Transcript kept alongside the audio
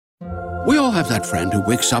We all have that friend who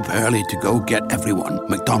wakes up early to go get everyone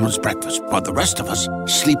McDonald's breakfast, while the rest of us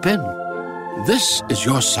sleep in. This is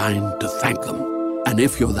your sign to thank them. And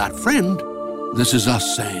if you're that friend, this is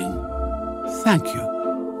us saying thank you.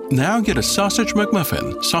 Now get a sausage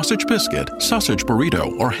McMuffin, sausage biscuit, sausage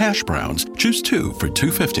burrito, or hash browns. Choose 2 for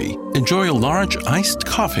 $2.50. Enjoy a large iced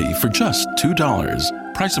coffee for just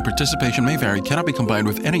 $2. Price and participation may vary. Cannot be combined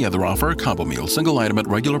with any other offer or combo meal. Single item at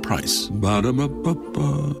regular price.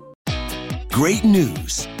 Ba-da-ba-ba-ba. Great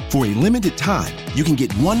news! For a limited time, you can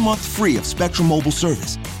get 1 month free of Spectrum Mobile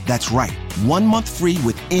service. That's right, 1 month free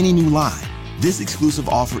with any new line. This exclusive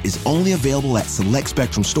offer is only available at select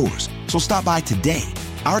Spectrum stores, so stop by today.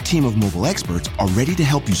 Our team of mobile experts are ready to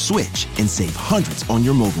help you switch and save hundreds on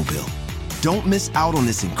your mobile bill. Don't miss out on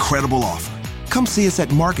this incredible offer. Come see us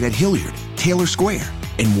at Market at Hilliard, Taylor Square,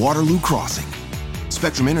 and Waterloo Crossing.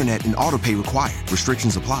 Spectrum Internet and autopay required.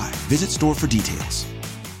 Restrictions apply. Visit store for details.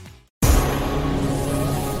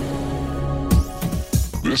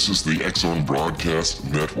 This is the X-Zone Broadcast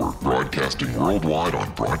Network, broadcasting worldwide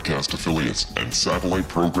on broadcast affiliates and satellite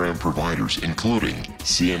program providers, including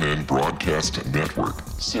CNN Broadcast Network,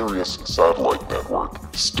 Sirius Satellite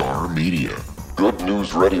Network, Star Media, Good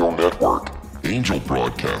News Radio Network, Angel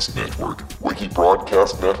Broadcast Network, Wiki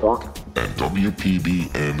Broadcast Network, and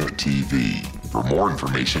WPBN TV. For more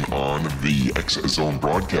information on the X-Zone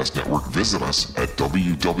Broadcast Network, visit us at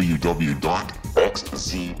www.xzbn.net.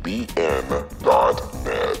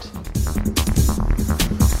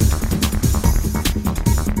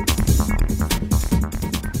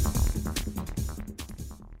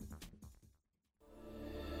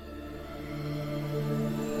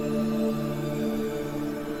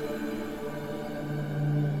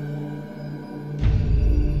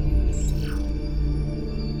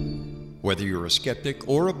 Whether you're a skeptic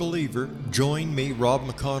or a believer, join me, Rob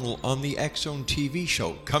McConnell, on the X-Zone TV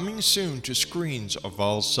show, coming soon to screens of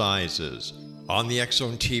all sizes. On the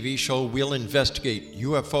X-Zone TV show, we'll investigate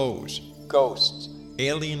UFOs, ghosts,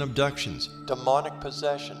 alien abductions, demonic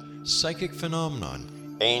possession, psychic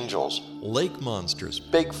phenomenon, angels, lake monsters,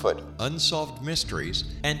 Bigfoot, unsolved mysteries,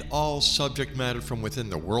 and all subject matter from within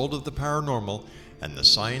the world of the paranormal and the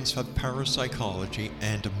science of parapsychology,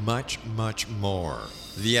 and much, much more.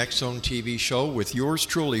 The X-Zone TV show with yours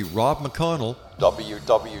truly, Rob McConnell,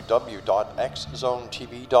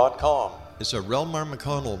 www.xzonetv.com, is a Relmar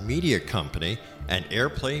McConnell media company and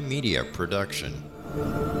Airplay Media production.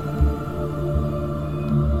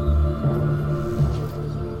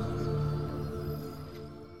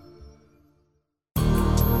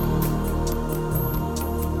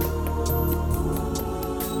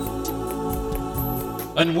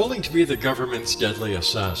 Unwilling to be the government's deadly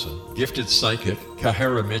assassin, gifted psychic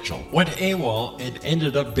Kahara Mitchell went AWOL and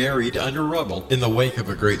ended up buried under rubble in the wake of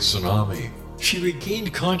a great tsunami. She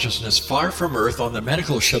regained consciousness far from Earth on the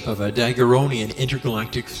medical ship of a Daguerreonian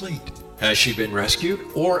intergalactic fleet. Has she been rescued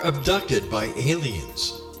or abducted by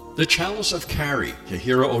aliens? The Chalice of Carrie,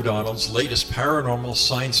 Kahira O'Donnell's latest paranormal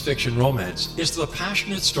science fiction romance, is the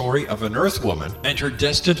passionate story of an Earth woman and her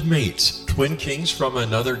destined mates, twin kings from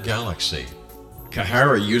another galaxy.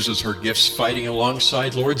 Kahara uses her gifts fighting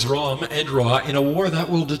alongside Lords Rom and Ra in a war that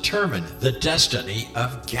will determine the destiny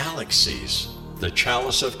of galaxies. The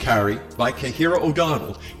Chalice of Carrie by Kahira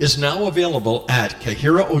O'Donnell is now available at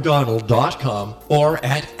KahiraO'Donnell.com or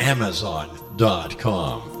at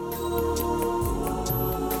Amazon.com.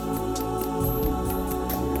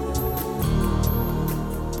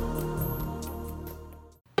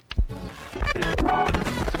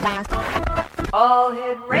 All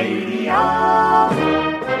Hit Radio.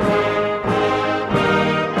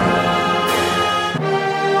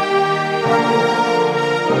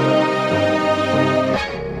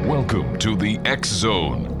 Welcome to the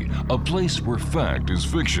X-Zone, a place where fact is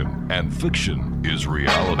fiction and fiction is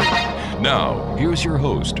reality. Now, here's your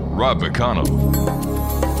host, Rob McConnell.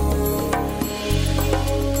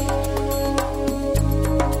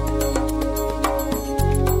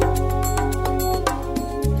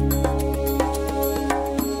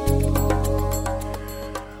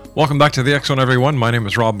 Welcome back to the X-Zone, everyone. My name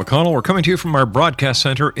is Rob McConnell. We're coming to you from our broadcast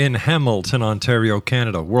center in Hamilton, Ontario,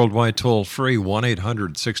 Canada. Worldwide toll-free,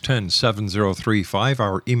 1-800-610-7035.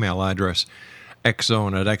 Our email address,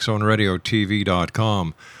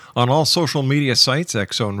 xzone@xzoneradiotv.com. On all social media sites,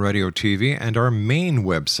 X-Zone Radio TV, and our main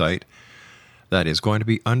website, that is going to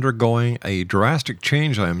be undergoing a drastic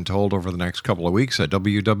change, I am told, over the next couple of weeks at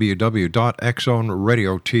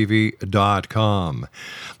www.xzoneradiotv.com.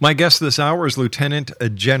 My guest this hour is Lieutenant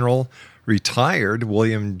General retired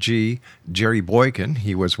William G. Jerry Boykin.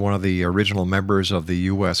 He was one of the original members of the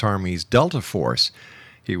U.S. Army's Delta Force.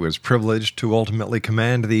 He was privileged to ultimately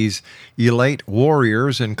command these elite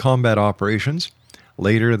warriors in combat operations.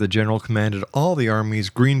 Later, the general commanded all the Army's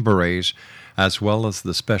Green Berets, as well as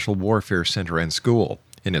the Special Warfare Center and School.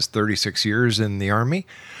 In his 36 years in the Army,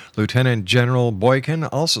 Lieutenant General Boykin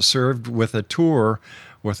also served with a tour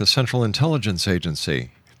with the Central Intelligence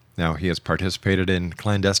Agency. Now, he has participated in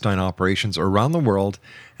clandestine operations around the world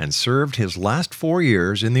and served his last 4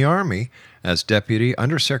 years in the Army as Deputy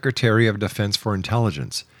Undersecretary of Defense for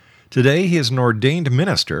Intelligence. Today, he is an ordained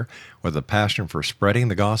minister with a passion for spreading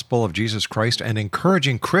the gospel of Jesus Christ and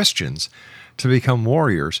encouraging Christians to become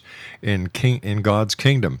warriors in God's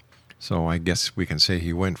kingdom. So I guess we can say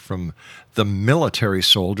he went from the military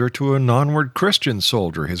soldier to an onward Christian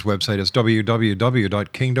soldier. His website is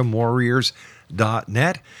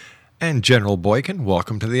www.kingdomwarriors.net. And General Boykin,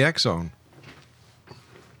 welcome to the X Zone.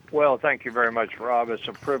 Well, thank you very much, Rob. It's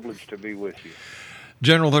a privilege to be with you.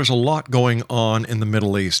 General, there's a lot going on in the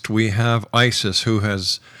Middle East. We have ISIS, who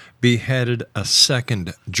has beheaded a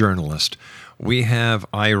second journalist. We have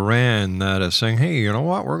Iran that is saying, hey, you know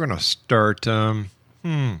what, we're going to start,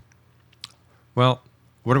 well,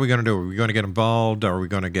 what are we going to do? Are we going to get involved? Are we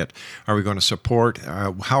going to support?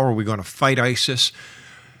 How are we going to fight ISIS?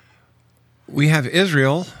 We have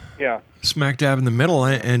Israel, smack dab in the middle,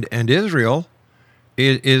 and Israel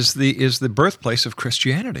is the birthplace of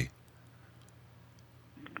Christianity.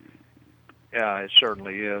 Yeah, it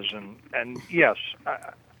certainly is, and yes,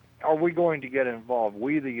 are we going to get involved?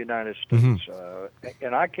 We, the United States,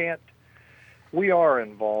 and I can't. We are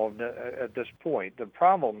involved at this point. The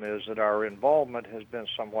problem is that our involvement has been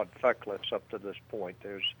somewhat feckless up to this point.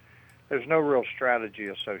 There's no real strategy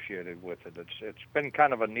associated with it. It's been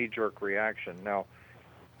kind of a knee-jerk reaction. Now,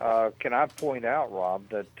 can I point out, Rob,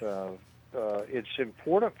 that it's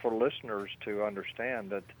important for listeners to understand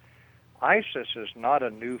that ISIS is not a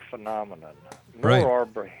new phenomenon, nor are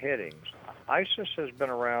beheadings. ISIS has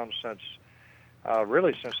been around since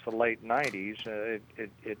the late 90s.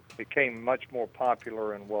 It became much more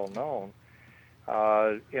popular and well-known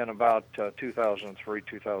in about 2003,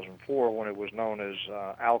 2004, when it was known as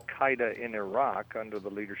Al-Qaeda in Iraq under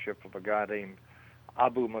the leadership of a guy named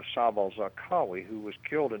Abu Musab al-Zarqawi, who was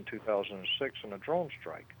killed in 2006 in a drone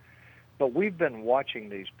strike. But we've been watching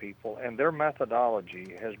these people, and their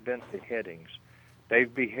methodology has been beheadings.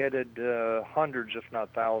 They've beheaded hundreds, if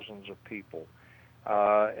not thousands, of people.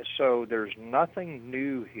 So there's nothing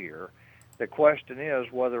new here. The question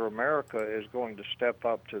is whether America is going to step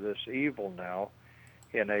up to this evil now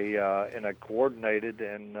in a coordinated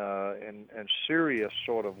and serious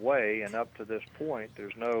sort of way. And up to this point,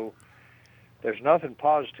 there's nothing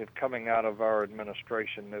positive coming out of our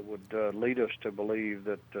administration that would lead us to believe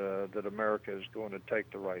that America is going to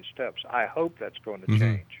take the right steps. I hope that's going to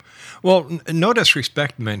change. Well, no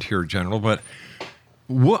disrespect meant here, General, but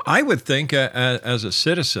I would think as a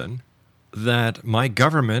citizen that my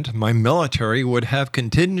government, my military, would have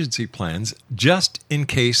contingency plans just in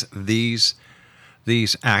case these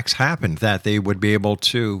acts happened, that they would be able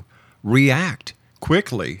to react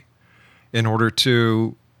quickly in order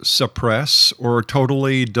to suppress or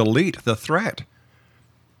totally delete the threat.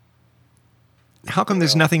 How come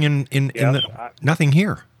there's nothing nothing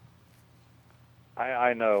here?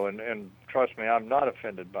 I know, and trust me, I'm not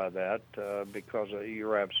offended by that because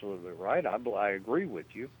you're absolutely right. I agree with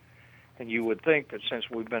you. And you would think that since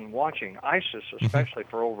we've been watching ISIS, especially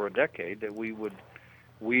for over a decade, that we would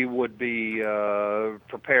be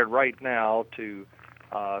prepared right now to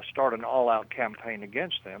start an all-out campaign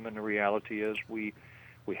against them. And the reality is we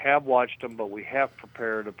have watched them, but we have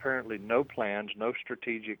prepared apparently no plans, no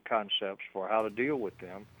strategic concepts for how to deal with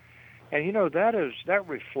them. And, you know, that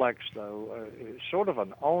reflects, though, sort of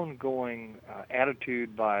an ongoing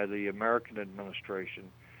attitude by the American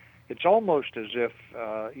administration. It's almost as if,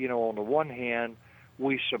 on the one hand,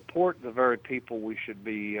 we support the very people we should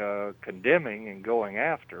be condemning and going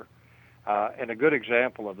after. And a good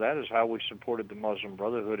example of that is how we supported the Muslim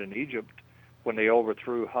Brotherhood in Egypt when they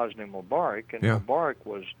overthrew Hosni Mubarak. And Mubarak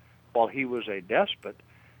was, while he was a despot,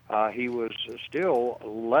 he was still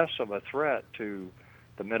less of a threat to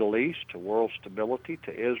the Middle East, to world stability,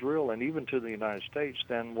 to Israel, and even to the United States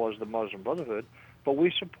than was the Muslim Brotherhood. But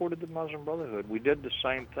we supported the Muslim Brotherhood. We did the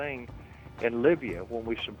same thing in Libya when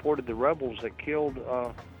we supported the rebels that killed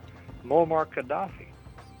Muammar Gaddafi.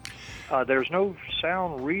 There's no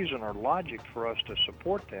sound reason or logic for us to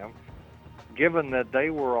support them, given that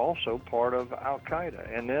they were also part of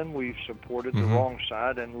Al-Qaeda. And then we supported the wrong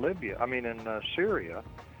side in Syria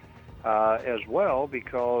as well,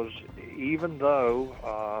 because even though,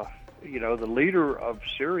 the leader of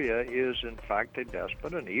Syria is in fact a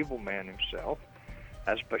despot, an evil man himself,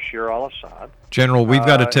 That's Bashir al-Assad. General, we've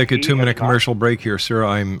got to take a he 2-minute has not- commercial break here, sir.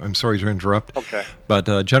 I'm sorry to interrupt. Okay.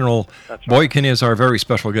 But General That's right. Boykin is our very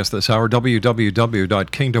special guest this hour,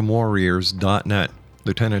 www.kingdomwarriors.net.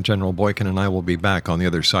 Lieutenant General Boykin and I will be back on the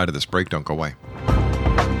other side of this break. Don't go away.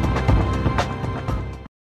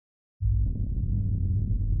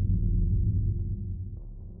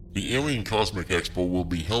 The Alien Cosmic Expo will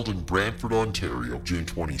be held in Brantford, Ontario, June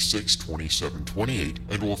 26, 27, 28,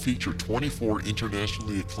 and will feature 24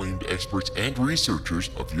 internationally acclaimed experts and researchers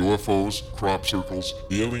of UFOs, crop circles,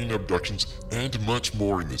 alien abductions, and much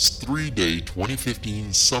more in this 3-day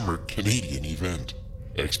 2015 summer Canadian event.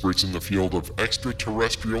 Experts in the field of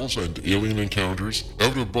extraterrestrials and alien encounters,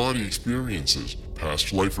 out-of-body experiences,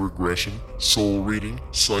 past life regression, soul reading,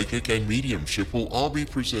 psychic, and mediumship will all be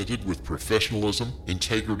presented with professionalism,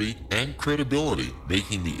 integrity, and credibility,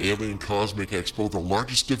 making the Alien Cosmic Expo the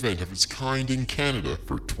largest event of its kind in Canada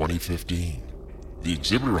for 2015. The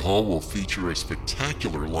exhibitor hall will feature a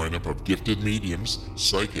spectacular lineup of gifted mediums,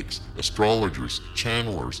 psychics, astrologers,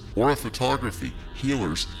 channelers, aura photography,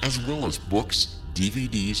 healers, as well as books,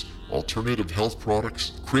 DVDs, alternative health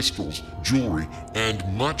products, crystals, jewelry, and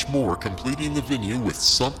much more, completing the venue with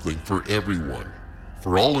something for everyone.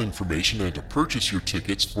 For all information and to purchase your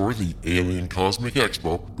tickets for the Alien Cosmic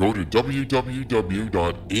Expo, go to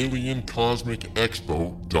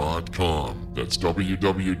www.aliencosmicexpo.com. That's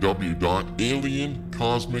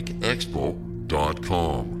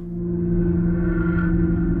www.aliencosmicexpo.com.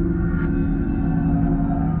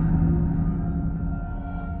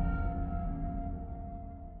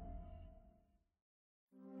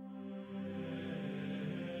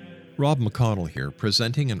 Rob McConnell here,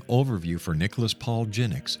 presenting an overview for Nicholas Paul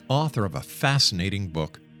Jennings, author of a fascinating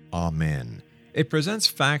book, Amen. It presents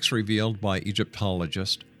facts revealed by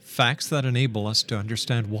Egyptologists, facts that enable us to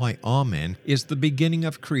understand why Amen is the beginning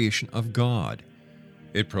of creation of God.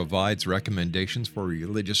 It provides recommendations for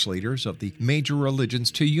religious leaders of the major religions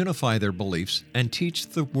to unify their beliefs and teach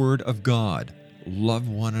the Word of God. Love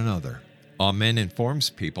one another. Amen informs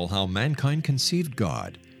people how mankind conceived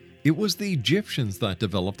God. It was the Egyptians that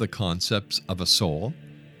developed the concepts of a soul,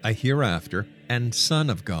 a hereafter, and Son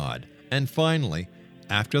of God. And finally,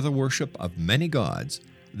 after the worship of many gods,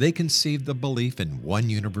 they conceived the belief in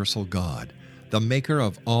one universal God, the maker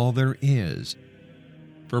of all there is.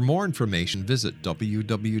 For more information, visit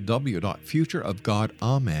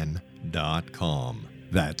www.futureofgodamen.com.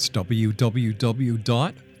 That's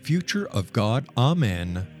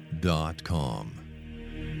www.futureofgodamen.com.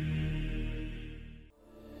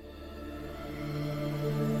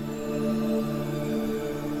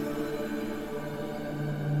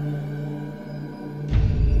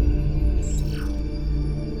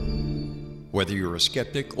 Whether you're a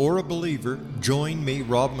skeptic or a believer, join me,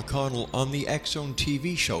 Rob McConnell, on the X-Zone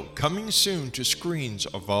TV show, coming soon to screens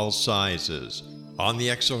of all sizes. On the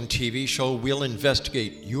X-Zone TV show, we'll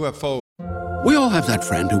investigate UFO. We all have that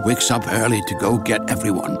friend who wakes up early to go get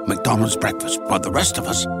everyone McDonald's breakfast, while the rest of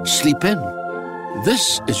us sleep in.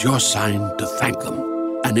 This is your sign to thank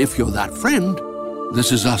them. And if you're that friend,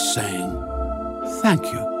 this is us saying thank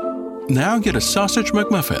you. Now get a sausage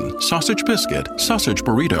McMuffin, sausage biscuit, sausage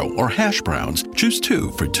burrito, or hash browns. Choose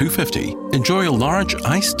 2 for $2.50. Enjoy a large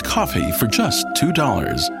iced coffee for just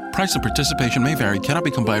 $2. Price and participation may vary. Cannot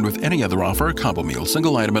be combined with any other offer or combo meal.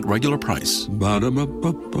 Single item at regular price.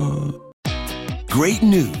 Ba-da-ba-ba-ba. Great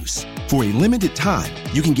news! For a limited time,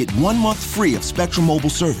 you can get 1 month free of Spectrum Mobile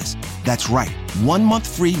service. That's right, 1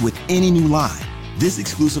 month free with any new line. This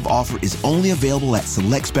exclusive offer is only available at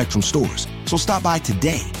select Spectrum stores, so stop by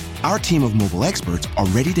today. Our team of mobile experts are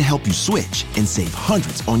ready to help you switch and save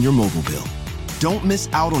hundreds on your mobile bill. Don't miss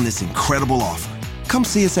out on this incredible offer. Come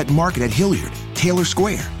see us at Market at Hilliard, Taylor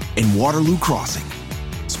Square, and Waterloo Crossing.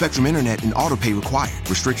 Spectrum Internet and autopay required.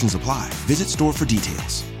 Restrictions apply. Visit store for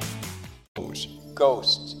details.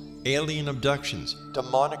 Ghosts, alien abductions,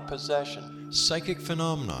 demonic possession, psychic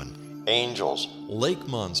phenomenon, angels, lake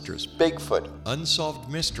monsters, Bigfoot, unsolved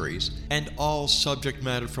mysteries, and all subject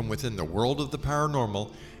matter from within the world of the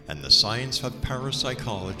paranormal and the science of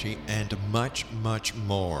parapsychology, and much, much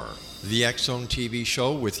more. The X-Zone TV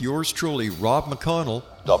show with yours truly, Rob McConnell,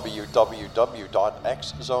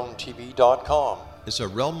 www.xzonetv.com, is a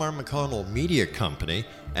Relmar McConnell media company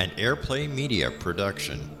and Airplay Media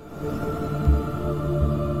production.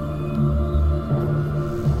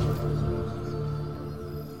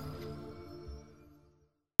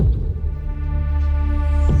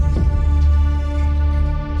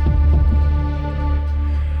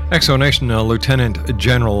 Exonation Lieutenant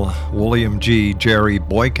General William G. Jerry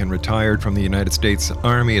Boykin, retired from the United States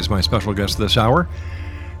Army, is my special guest this hour.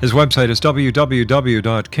 His website is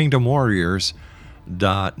www.kingdomwarriors.net.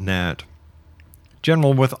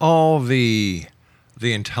 General, with all the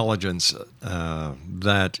intelligence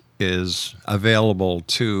that is available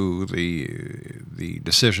to the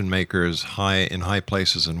decision makers in high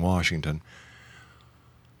places in Washington,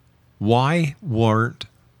 why weren't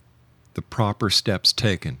the proper steps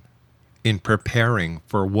taken in preparing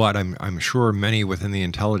for what I'm sure many within the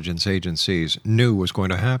intelligence agencies knew was going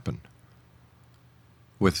to happen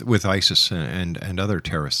with ISIS and other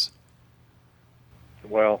terrorists?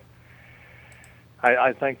 Well,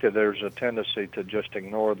 I think that there's a tendency to just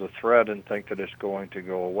ignore the threat and think that it's going to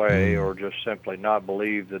go away, or just simply not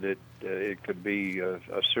believe that it could be a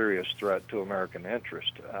serious threat to American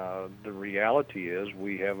interest. The reality is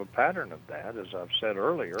we have a pattern of that, as I've said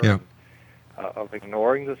earlier, of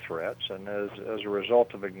ignoring the threats, and as a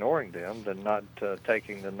result of ignoring them, then not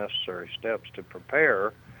taking the necessary steps to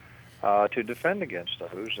prepare to defend against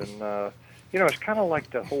those. And, it's kind of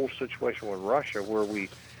like the whole situation with Russia, where we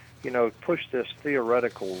push this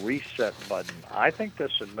theoretical reset button. I think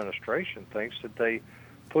this administration thinks that they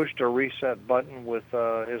pushed a reset button with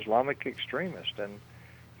Islamic extremists, and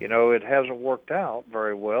it hasn't worked out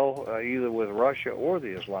very well either with Russia or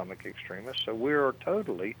the Islamic extremists. So we are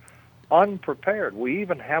totally unprepared. We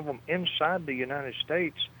even have them inside the United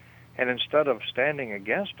States, and instead of standing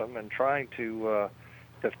against them and trying to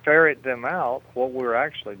ferret them out, what we're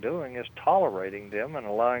actually doing is tolerating them and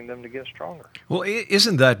allowing them to get stronger. Well,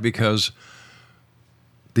 isn't that because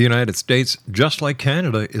the United States, just like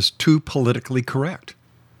Canada, is too politically correct?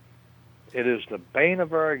 It is the bane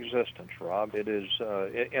of our existence, Rob. It is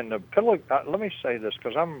in the let me say this,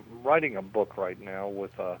 because I'm writing a book right now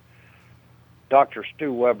with Dr.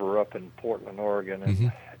 Stu Weber up in Portland,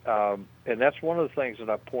 Oregon, and that's one of the things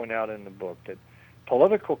that I point out in the book, that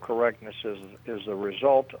political correctness is the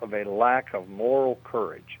result of a lack of moral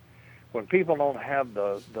courage. When people don't have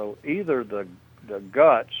either the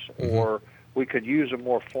guts, or we could use a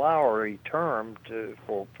more flowery term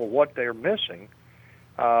for what they're missing,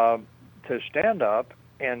 to stand up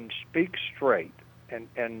and speak straight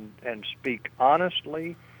and speak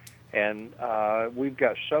honestly. And we've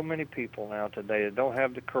got so many people now today that don't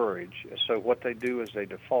have the courage. So what they do is they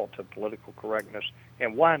default to political correctness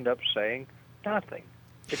and wind up saying nothing.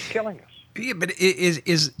 It's killing us. Yeah, but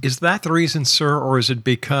is that the reason, sir, or is it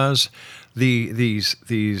because these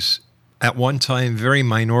at one time very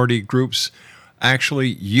minority groups actually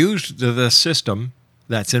used the system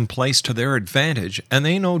that's in place to their advantage, and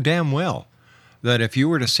they know damn well that if you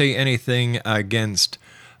were to say anything against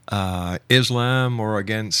Islam or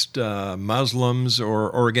against Muslims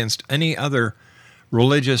or against any other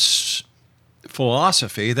religious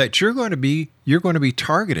philosophy, that you're going to be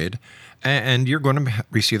targeted, and you're going to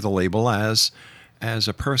receive the label as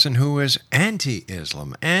a person who is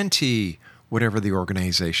anti-Islam, anti whatever the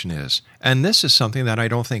organization is. And this is something that I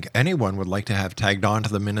don't think anyone would like to have tagged on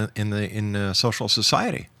to them in social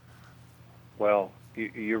society. Well,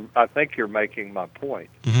 I think you're making my point.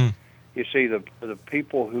 Mm-hmm. You see, the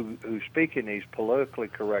people who speak in these politically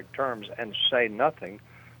correct terms and say nothing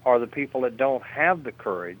are the people that don't have the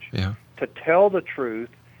courage to tell the truth,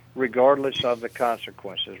 regardless of the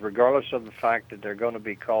consequences, regardless of the fact that they're going to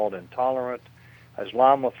be called intolerant,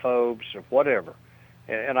 Islamophobes, or whatever.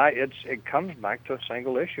 And it comes back to a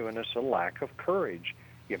single issue, and it's a lack of courage.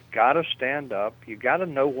 You've got to stand up. You've got to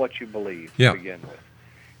know what you believe to begin with.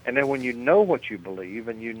 And then when you know what you believe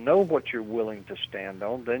and you know what you're willing to stand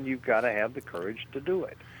on, then you've got to have the courage to do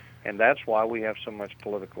it. And that's why we have so much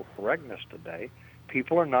political correctness today.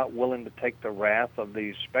 People are not willing to take the wrath of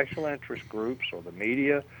these special interest groups or the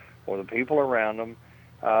media or the people around them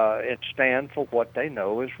and stand for what they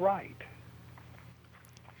know is right.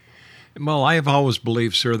 Well, I have always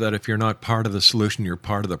believed, sir, that if you're not part of the solution, you're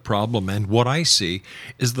part of the problem. And what I see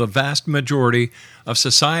is the vast majority of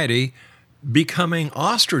society becoming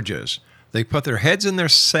ostriches. They put their heads in the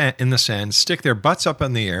sand, stick their butts up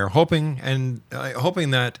in the air, hoping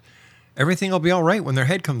that everything will be all right when their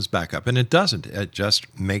head comes back up, and it doesn't. It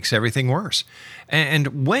just makes everything worse.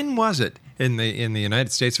 And when was it in the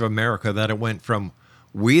United States of America that it went from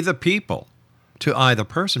we the people to I the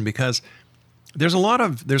person? Because there's a lot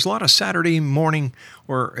of Saturday morning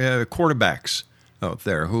or quarterbacks out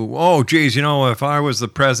there who, if I was the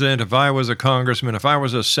president, if I was a congressman, if I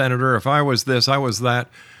was a senator, if I was this, I was that.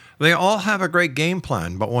 They all have a great game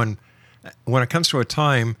plan, but when it comes to a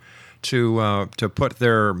time to put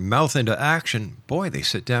their mouth into action, boy, they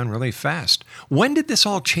sit down really fast. When did this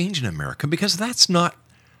all change in America? Because that's not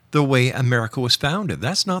the way America was founded.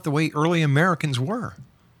 That's not the way early Americans were.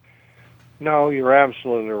 No, you're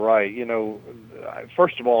absolutely right. You know,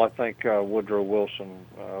 first of all, I think Woodrow Wilson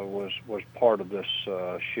was part of this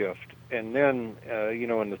shift, and then you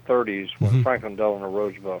know, in the 30s, when Franklin Delano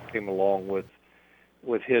Roosevelt came along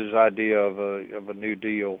with his idea of a New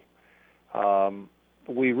Deal,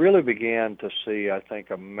 we really began to see, I think,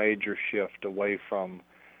 a major shift away from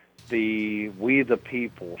we the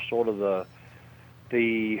people, sort of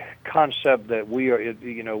the concept that we are,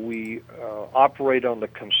 you know, we operate on the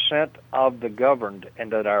consent of the governed,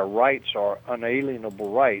 and that our rights are unalienable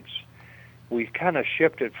rights. We kind of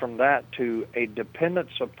shifted from that to a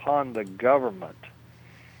dependence upon the government,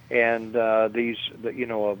 and you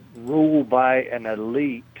know, rule by an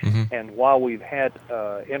elite. And while we've had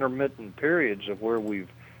intermittent periods of where we've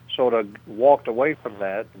sort of walked away from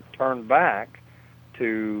that and turned back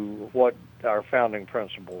to what our founding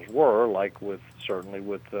principles were, like certainly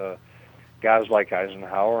with guys like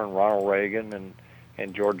Eisenhower and Ronald Reagan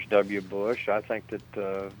and George W. Bush, I think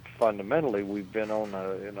that fundamentally we've been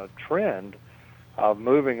in a trend of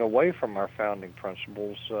moving away from our founding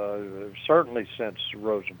principles, certainly since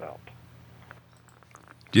Roosevelt.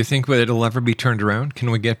 Do you think that it'll ever be turned around? Can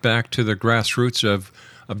we get back to the grassroots of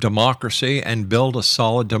democracy and build a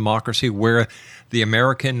solid democracy where the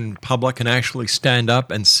American public can actually stand up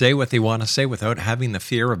and say what they want to say without having the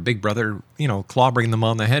fear of Big Brother, you know, clobbering them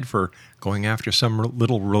on the head for going after some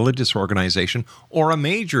little religious organization or a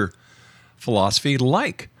major philosophy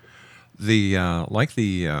like the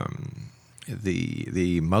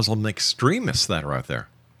Muslim extremists that are out there?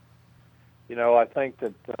 You know, I think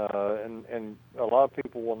that, and a lot of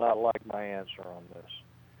people will not like my answer on this.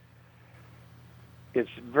 It's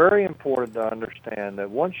very important to understand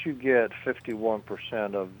that once you get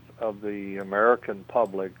 51% of the American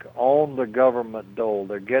public on the government dole,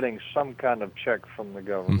 they're getting some kind of check from the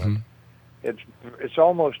government. It's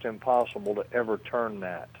almost impossible to ever turn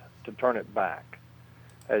it back.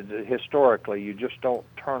 Historically, you just don't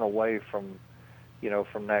turn away from, you know,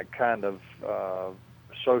 from that kind of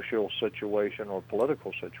social situation or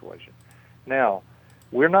political situation. Now,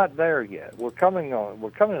 we're not there yet. We're coming to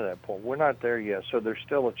that point. We're not there yet, so there's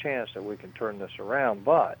still a chance that we can turn this around.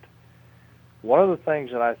 But one of the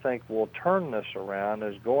things that I think will turn this around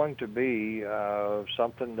is going to be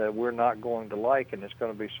something that we're not going to like, and it's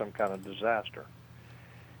going to be some kind of disaster.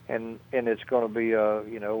 And it's going to be a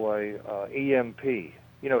EMP.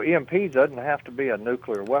 You know, EMP doesn't have to be a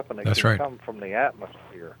nuclear weapon. It can come from the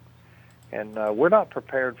atmosphere. And we're not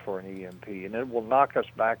prepared for an EMP, and it will knock us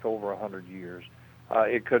back over 100 years.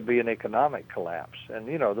 It could be an economic collapse. And,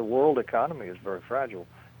 you know, the world economy is very fragile.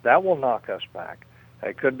 That will knock us back.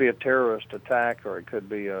 It could be a terrorist attack, or it could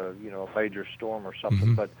be a major storm or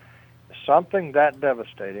something. But something that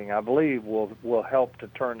devastating, I believe, will help to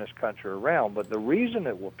turn this country around. But the reason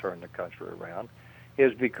it will turn the country around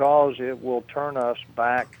is because it will turn us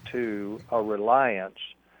back to a reliance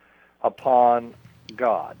upon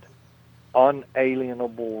God.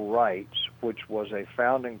 Unalienable rights, which was a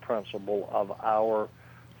founding principle of our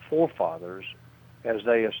forefathers as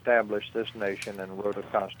they established this nation and wrote a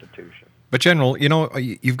constitution. But General, you know,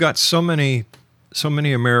 you've got so many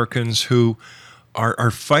Americans who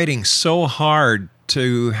are fighting so hard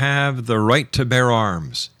to have the right to bear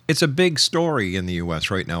arms. It's a big story in the U.S.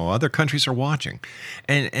 right now. Other countries are watching,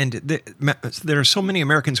 and there are so many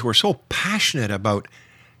Americans who are so passionate about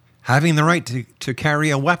having the right to carry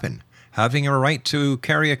a weapon, having a right to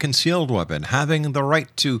carry a concealed weapon, having the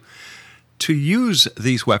right to use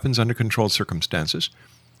these weapons under controlled circumstances.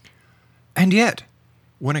 And yet,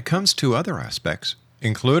 when it comes to other aspects,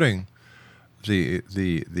 including the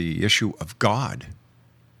issue of God,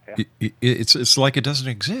 it's like it doesn't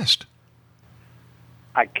exist.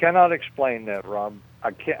 I cannot explain that, Rob.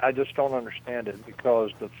 I just don't understand it,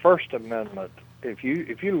 because the First Amendment, if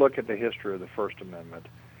you look at the history of the First Amendment,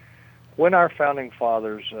 when our founding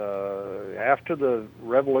fathers, after the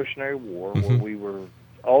Revolutionary War, where we were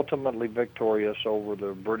ultimately victorious over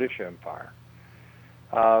the British Empire,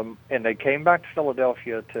 and they came back to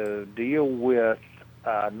Philadelphia to deal with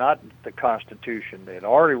not the Constitution. They had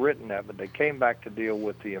already written that, but they came back to deal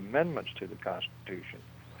with the amendments to the Constitution,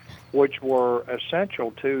 which were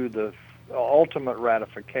essential to the ultimate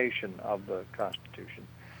ratification of the Constitution.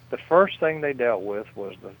 The first thing they dealt with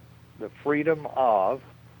was the freedom of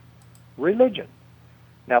religion.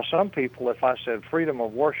 Now, some people, if I said freedom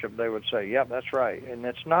of worship, they would say, yep, that's right. And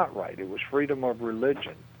that's not right. It was freedom of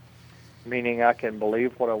religion, meaning I can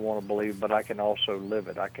believe what I want to believe, but I can also live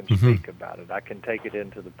it. I can speak about it. I can take it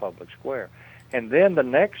into the public square. And then the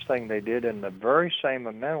next thing they did in the very same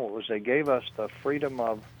amendment was they gave us the freedom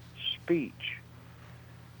of speech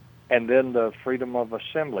and then the freedom of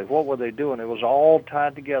assembly. What were they doing? It was all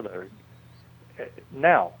tied together.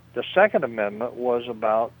 Now, the Second Amendment was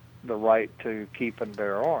about the right to keep and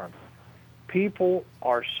bear arms. People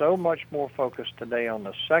are so much more focused today on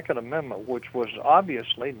the Second Amendment, which was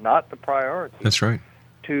obviously not the priority. That's right.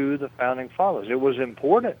 To the Founding Fathers. It was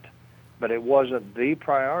important, but it wasn't the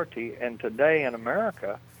priority. And today in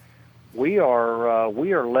America, we are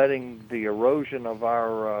letting the erosion of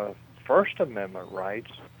our First Amendment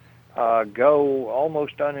rights go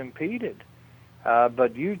almost unimpeded.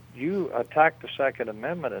 But you attack the Second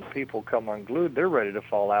Amendment and people come unglued. They're ready to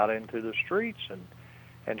fall out into the streets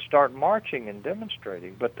and start marching and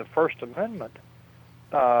demonstrating. But the First Amendment,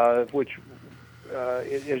 which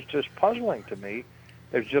is just puzzling to me,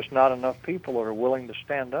 there's just not enough people that are willing to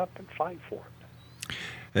stand up and fight for it.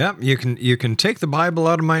 Yeah, you can take the Bible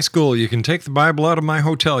out of my school, you can take the Bible out of my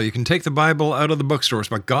hotel, you can take the Bible out of the bookstores,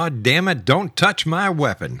 but God damn it, don't touch my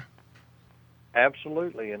weapon.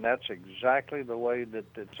 Absolutely, and that's exactly the way that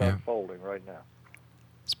it's unfolding right now.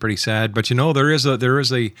 It's pretty sad, but there is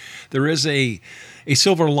a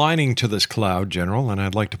silver lining to this cloud, General, and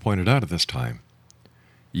I'd like to point it out at this time.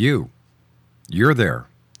 You're there.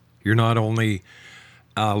 You're not only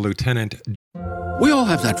Lieutenant. We all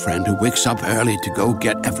have that friend who wakes up early to go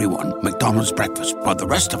get everyone McDonald's breakfast, while the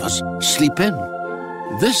rest of us sleep in.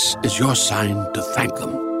 This is your sign to thank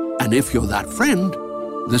them. And if you're that friend,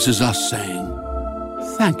 this is us saying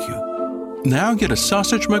thank you. Now get a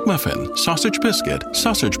sausage McMuffin, sausage biscuit,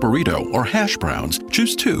 sausage burrito, or hash browns.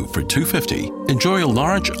 Choose 2 for $2.50. Enjoy a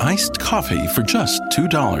large iced coffee for just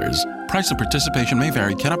 $2. Price and participation may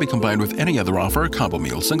vary. Cannot be combined with any other offer or combo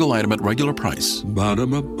meal. Single item at regular price.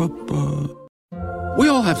 Ba-da-ba-ba-ba. We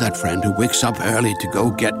all have that friend who wakes up early to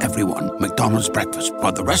go get everyone McDonald's breakfast,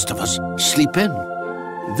 while the rest of us sleep in.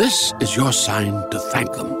 This is your sign to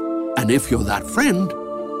thank them. And if you're that friend,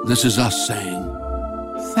 this is us saying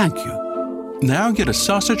thank you. Now get a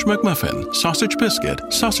sausage McMuffin, sausage biscuit,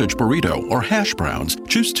 sausage burrito, or hash browns.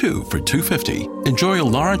 Choose 2 for $2.50. Enjoy a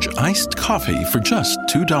large iced coffee for just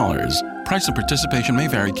 $2. Price and participation may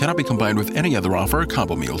vary. Cannot be combined with any other offer or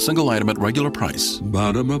combo meal. Single item at regular price.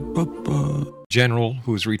 Ba-da-ba-ba-ba. General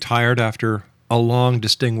who's retired after a long,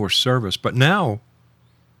 distinguished service, but now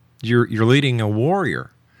you're leading a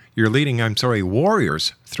warrior. You're leading,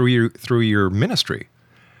 warriors through your ministry.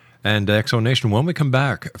 And Exo Nation, when we come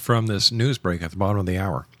back from this news break at the bottom of the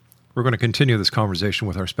hour, we're going to continue this conversation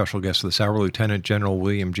with our special guest this hour, Lieutenant General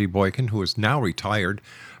William G. Boykin, who is now retired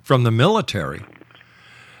from the military.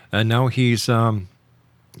 And now he's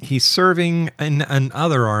serving in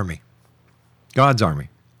another army, God's army,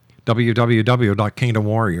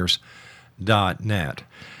 www.kingdomwarriors.net.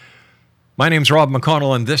 My name's Rob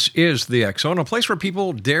McConnell, and this is The X Zone, a place where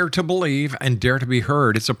people dare to believe and dare to be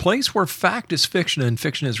heard. It's a place where fact is fiction and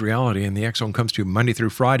fiction is reality, and The X Zone comes to you Monday through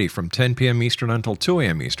Friday from 10 p.m. Eastern until 2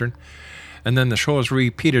 a.m. Eastern. And then the show is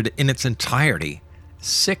repeated in its entirety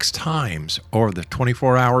 6 times over the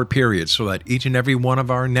 24-hour period so that each and every one of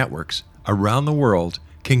our networks around the world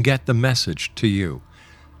can get the message to you.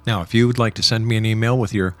 Now, if you would like to send me an email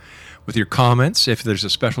with your comments, if there's a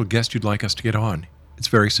special guest you'd like us to get on, it's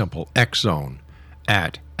very simple.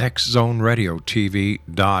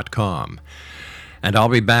 xzone@xzoneradiotv.com. And I'll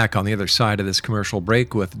be back on the other side of this commercial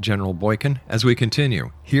break with General Boykin as we continue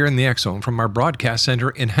here in the X Zone from our broadcast center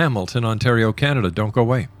in Hamilton, Ontario, Canada. Don't go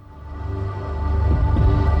away.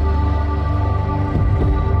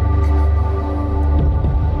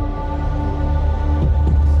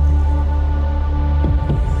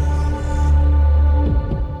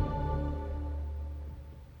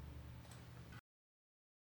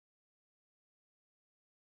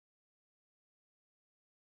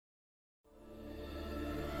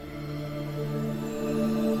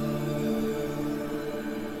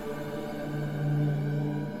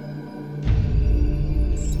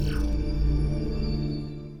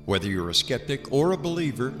 Whether you're a skeptic or a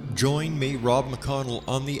believer, join me, Rob McConnell,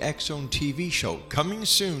 on the X Zone TV show, coming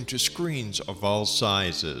soon to screens of all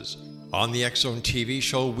sizes. On the X Zone TV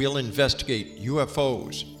show, we'll investigate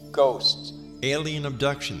UFOs, ghosts, alien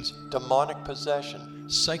abductions, demonic possession,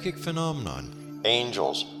 psychic phenomenon,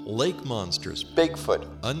 angels, lake monsters, Bigfoot,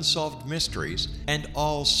 unsolved mysteries, and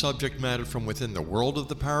all subject matter from within the world of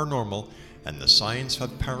the paranormal and the science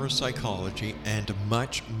of parapsychology, and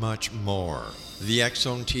much, much more. The X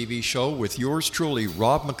Zone TV show with yours truly,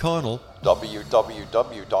 Rob McConnell,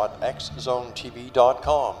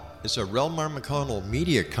 www.xzonetv.com, is a Relmar McConnell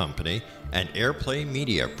media company and Airplay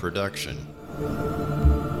Media production.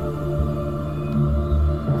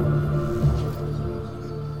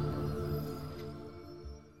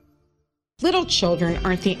 Little children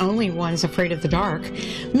aren't the only ones afraid of the dark.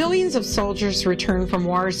 Millions of soldiers return from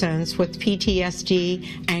war zones with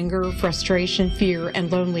PTSD, anger, frustration, fear,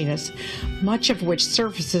 and loneliness, much of which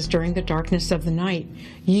surfaces during the darkness of the night.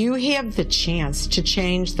 You have the chance to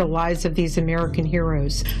change the lives of these American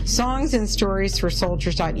heroes. Songs and Stories for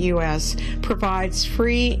Soldiers.us provides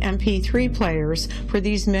free MP3 players for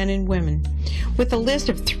these men and women. With a list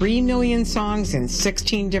of 3 million songs in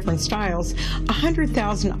 16 different styles,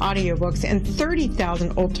 100,000 audiobooks, and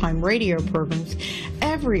 30,000 old-time radio programs,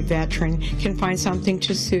 every veteran can find something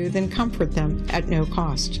to soothe and comfort them at no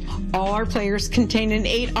cost. All our players contain an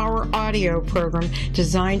 8-hour audio program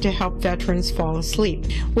designed to help veterans fall asleep.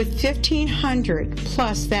 With 1,500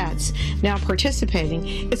 plus vets now participating,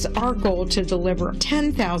 it's our goal to deliver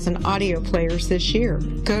 10,000 audio players this year.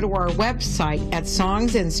 Go to our website at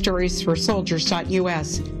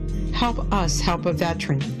songsandstoriesforsoldiers.us. Help us help a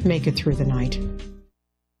veteran make it through the night.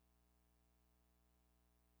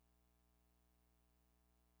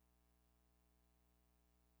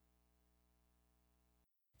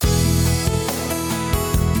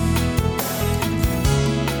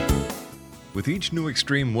 With each new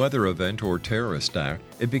extreme weather event or terrorist act,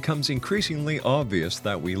 it becomes increasingly obvious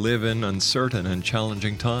that we live in uncertain and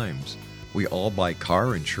challenging times. We all buy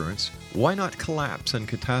car insurance. Why not collapse and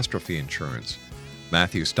catastrophe insurance?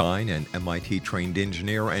 Matthew Stein, an MIT-trained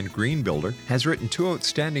engineer and green builder, has written 2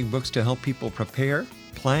 outstanding books to help people prepare,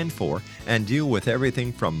 plan for, and deal with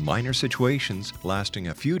everything from minor situations lasting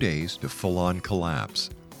a few days to full-on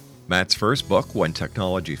collapse. Matt's first book, When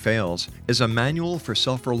Technology Fails, is a manual for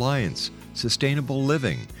self-reliance, sustainable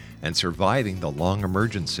living, and surviving the long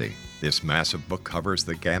emergency. This massive book covers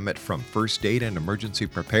the gamut from first aid and emergency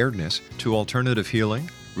preparedness to alternative healing,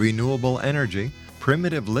 renewable energy,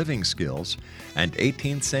 primitive living skills, and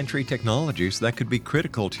 18th century technologies that could be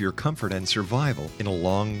critical to your comfort and survival in a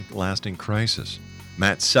long-lasting crisis.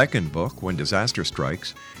 Matt's second book, When Disaster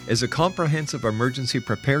Strikes, is a comprehensive emergency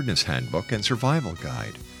preparedness handbook and survival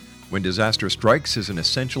guide. When Disaster Strikes is an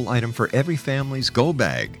essential item for every family's go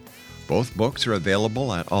bag. Both books are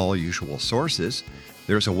available at all usual sources.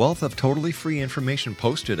 There's a wealth of totally free information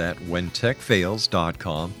posted at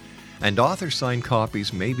whentechfails.com, and author-signed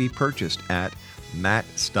copies may be purchased at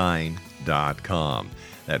mattstein.com.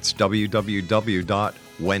 That's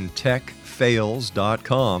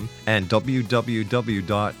www.whentechfails.com and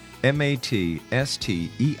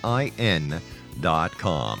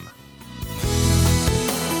www.mattstein.com.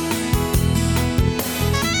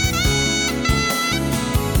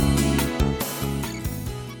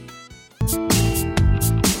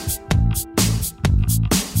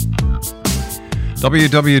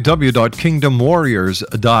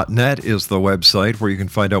 www.kingdomwarriors.net is the website where you can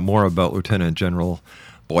find out more about Lieutenant General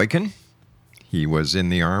Boykin. He was in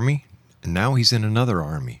the Army, and now he's in another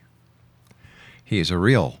army. He is a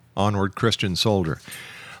real onward Christian soldier.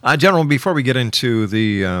 General, before we get into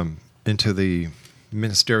the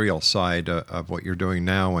ministerial side of what you're doing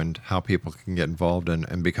now and how people can get involved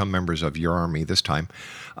and become members of your army this time,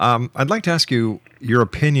 I'd like to ask you your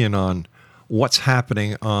opinion on what's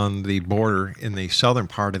happening on the border in the southern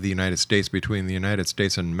part of the United States between the United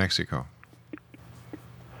States and Mexico.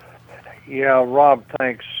 Yeah, Rob,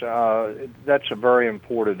 thanks. That's a very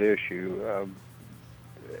important issue.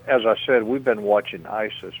 As I said, we've been watching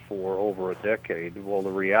ISIS for over a decade. Well,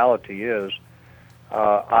 the reality is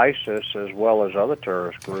ISIS, as well as other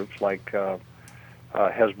terrorist groups like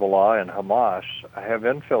Hezbollah and Hamas, have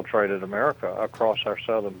infiltrated America across our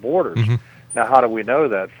southern borders. Mm-hmm. Now, how do we know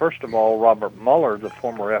that? First of all, Robert Mueller, the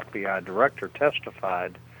former FBI director,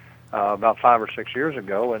 testified about 5 or 6 years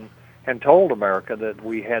ago and told America that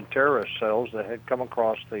we had terrorist cells that had come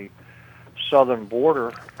across the southern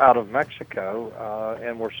border out of Mexico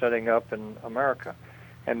and were setting up in America.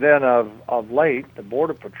 And then of late, the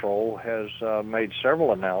Border Patrol has made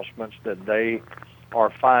several announcements that they are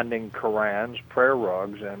finding Korans, prayer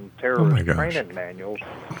rugs, and terrorist training manuals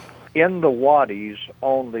in the wadis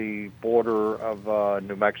on the border of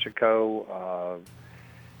New Mexico,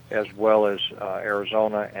 as well as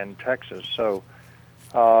Arizona and Texas. So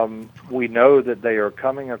we know that they are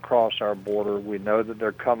coming across our border. We know that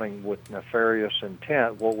they're coming with nefarious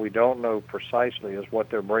intent. What we don't know precisely is what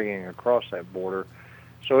they're bringing across that border.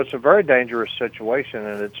 So it's a very dangerous situation,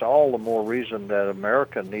 and it's all the more reason that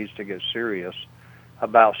America needs to get serious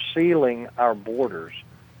about sealing our borders,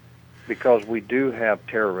 because we do have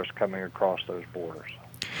terrorists coming across those borders.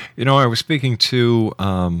 You know, I was speaking to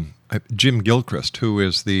Jim Gilchrist, who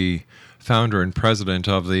is the founder and president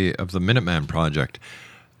of the Minuteman Project,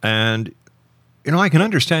 and you know, I can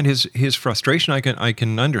understand his frustration. I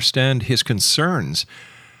can understand his concerns.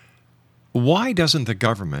 Why doesn't the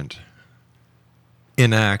government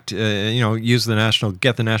enact, use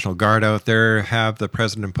get the National Guard out there, have the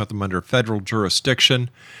president put them under federal jurisdiction,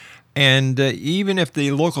 and even if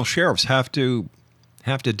the local sheriffs have to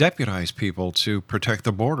deputize people to protect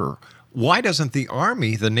the border, why doesn't the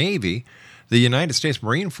Army, the Navy, the United States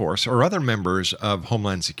Marine Force, or other members of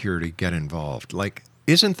Homeland Security get involved? Like,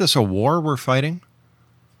 isn't this a war we're fighting?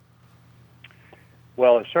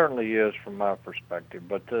 Well, it certainly is from my perspective,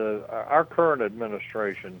 but our current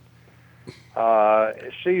administration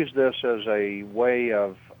sees this as a way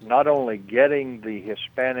of not only getting the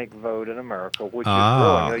Hispanic vote in America, which is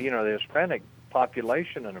growing. The Hispanic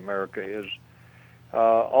population in America is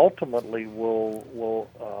ultimately will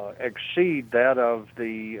exceed that of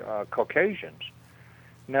the Caucasians.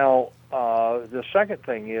 Now, the second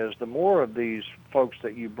thing is the more of these folks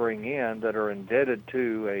that you bring in that are indebted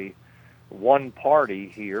to a one party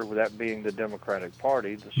here, that being the Democratic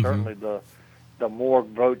Party, certainly the more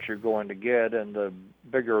votes you're going to get and the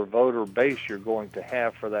bigger voter base you're going to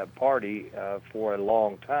have for that party for a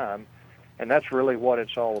long time. And that's really what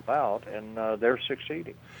it's all about, and they're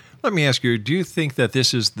succeeding. Let me ask you, do you think that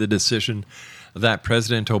this is the decision that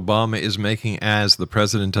President Obama is making as the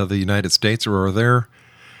President of the United States, or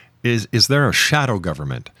is there a shadow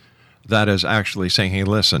government that is actually saying, hey,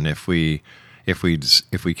 listen, if we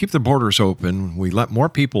keep the borders open, we let more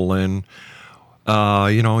people in,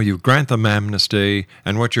 you grant them amnesty,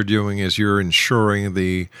 and what you're doing is you're ensuring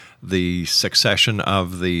the succession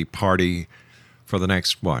of the party for the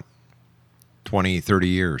next, 20, 30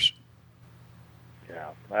 years?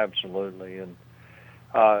 Yeah, absolutely. And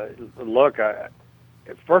look,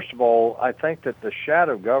 first of all, I think that the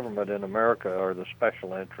shadow government in America are the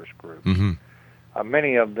special interest groups.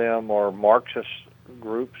 Many of them are Marxist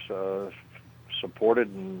groups supported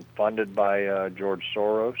and funded by George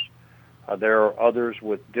Soros. There are others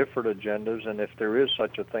with different agendas, and if there is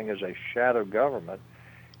such a thing as a shadow government,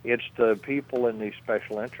 it's the people in these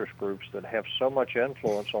special interest groups that have so much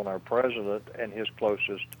influence on our president and his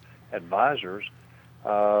closest advisors,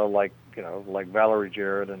 like Valerie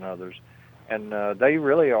Jarrett and others. And they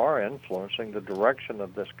really are influencing the direction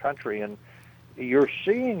of this country. And you're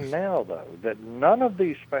seeing now, though, that none of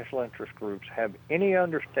these special interest groups have any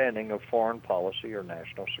understanding of foreign policy or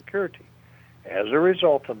national security. As a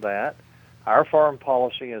result of that, our foreign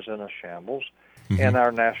policy is in a shambles, and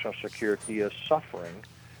our national security is suffering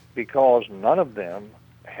because none of them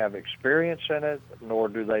have experience in it, nor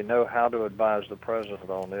do they know how to advise the president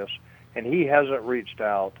on this. And he hasn't reached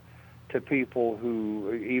out to people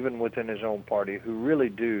who, even within his own party, who really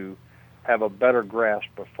do have a better grasp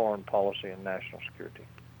of foreign policy and national security.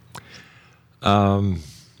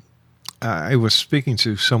 I was speaking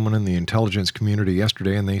to someone in the intelligence community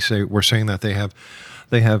yesterday, and we're saying that they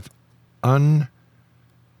have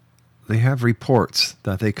reports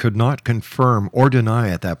that they could not confirm or deny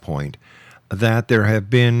at that point that there have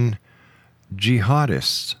been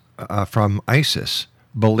jihadists from ISIS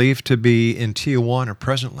believed to be in Tijuana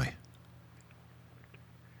presently.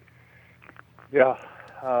 Yeah,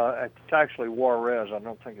 it's actually Juarez. I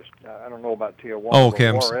don't know about Tijuana. Oh,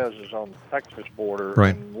 okay. But Juarez is on the Texas border,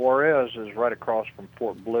 right. And Juarez is right across from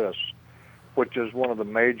Fort Bliss, which is one of the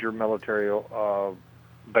major military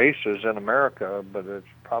bases in America, but it's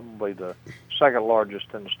probably the second largest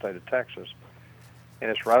in the state of Texas. And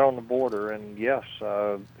it's right on the border. And yes,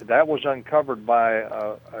 that was uncovered by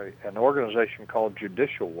an organization called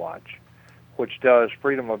Judicial Watch, which does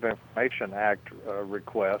Freedom of Information Act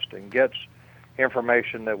request and gets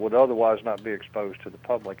information that would otherwise not be exposed to the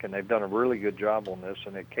public. And they've done a really good job on this.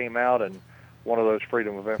 And it came out in one of those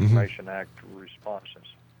Freedom of Information Act responses.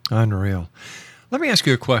 Unreal. Let me ask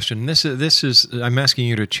you a question. This is I'm asking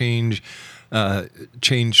you to change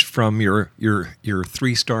from your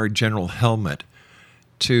 3-star general helmet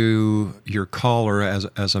to your collar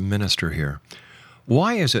as a minister here.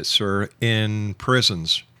 Why is it, sir, in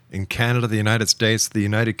prisons in Canada, the United States, the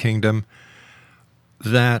United Kingdom,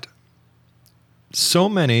 that so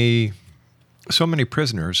many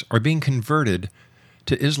prisoners are being converted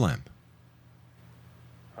to Islam?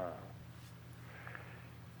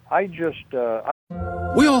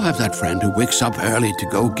 We all have that friend who wakes up early to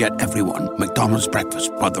go get everyone McDonald's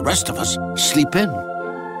breakfast, while the rest of us sleep in.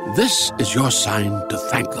 This is your sign to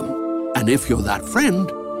thank them. And if you're that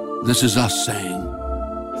friend, this is us saying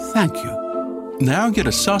thank you. Now get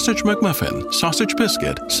a sausage McMuffin, sausage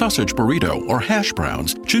biscuit, sausage burrito, or hash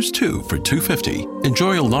browns. Choose 2 for $2.50.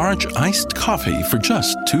 Enjoy a large iced coffee for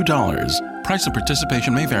just $2. Price and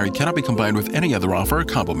participation may vary. Cannot be combined with any other offer or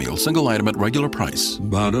combo meal. Single item at regular price.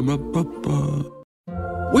 Ba-da-ba-ba-ba.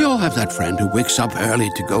 We all have that friend who wakes up early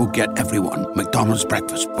to go get everyone McDonald's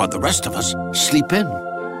breakfast, while the rest of us sleep in.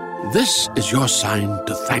 This is your sign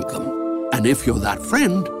to thank them. And if you're that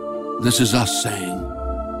friend, this is us saying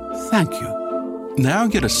thank you. Now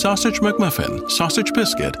get a sausage McMuffin, sausage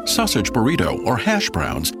biscuit, sausage burrito, or hash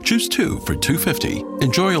browns. Choose 2 for $2.50.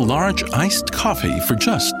 Enjoy a large iced coffee for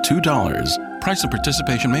just $2. Price and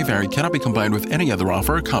participation may vary. Cannot be combined with any other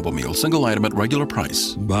offer or combo meal. Single item at regular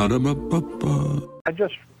price. Ba-da-ba-ba-ba. I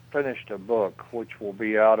just finished a book which will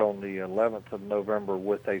be out on the 11th of November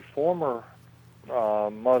with a former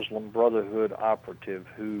Muslim Brotherhood operative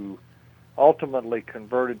who ultimately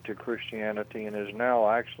converted to Christianity and is now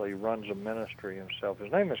actually runs a ministry himself.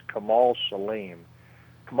 His name is Kamal Salim.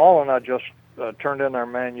 Kamal and I just turned in our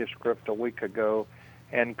manuscript a week ago,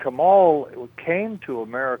 and Kamal came to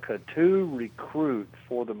America to recruit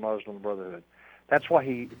for the Muslim Brotherhood. That's why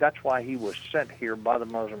he was sent here by the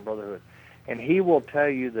Muslim Brotherhood. And he will tell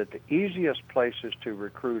you that the easiest places to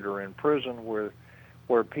recruit are in prison where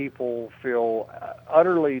people feel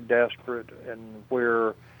utterly desperate and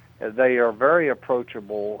where they are very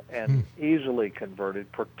approachable and easily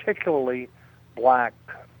converted, particularly black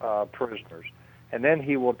prisoners. And then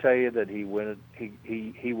he will tell you that he would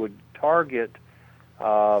target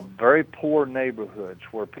very poor neighborhoods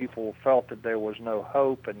where people felt that there was no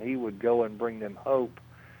hope, and he would go and bring them hope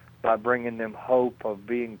by bringing them hope of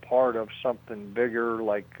being part of something bigger,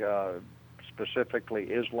 like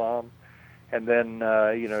specifically Islam. And then,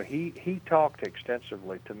 he talked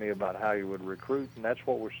extensively to me about how he would recruit, and that's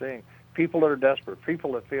what we're seeing. People that are desperate,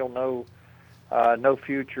 people that feel no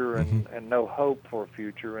future and no hope for a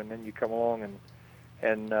future, and then you come along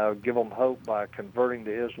and give them hope by converting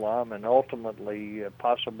to Islam and ultimately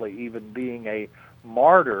possibly even being a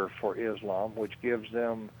martyr for Islam, which gives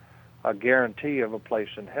them a guarantee of a place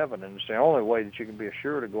in heaven. And it's the only way that you can be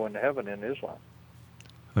assured of going to heaven in Islam.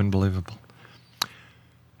 Unbelievable.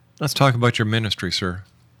 Let's talk about your ministry, sir.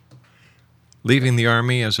 Leaving the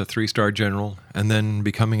Army as a 3-star general and then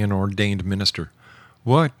becoming an ordained minister.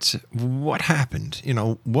 What happened?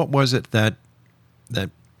 What was it that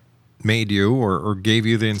made you or gave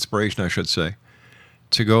you the inspiration, I should say,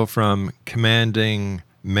 to go from commanding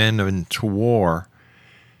men into war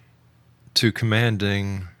to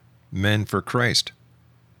commanding men for Christ?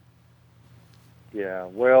 Yeah,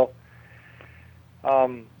 well,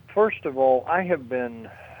 first of all, I have been,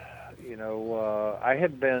 I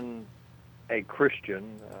had been a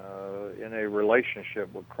Christian in a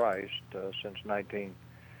relationship with Christ since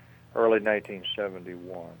early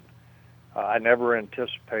 1971. I never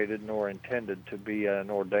anticipated nor intended to be an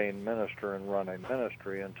ordained minister and run a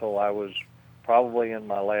ministry until I was probably in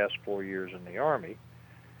my last 4 years in the Army,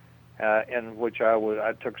 in which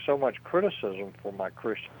I took so much criticism for my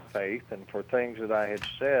Christian faith and for things that I had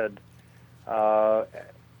said as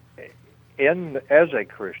a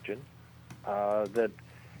Christian that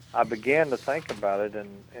I began to think about it,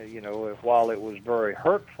 and while it was very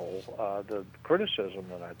hurtful, the criticism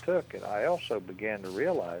that I took, and I also began to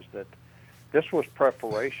realize that this was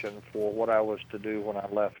preparation for what I was to do when I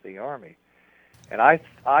left the Army. And I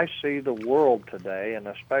see the world today, and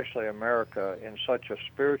especially America, in such a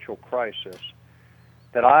spiritual crisis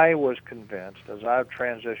that I was convinced, as I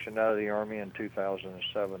transitioned out of the Army in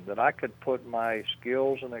 2007, that I could put my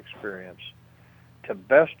skills and experience to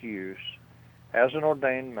best use as an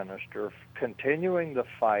ordained minister, continuing the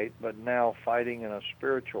fight, but now fighting in a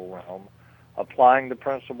spiritual realm, applying the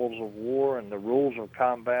principles of war and the rules of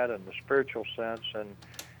combat in the spiritual sense, and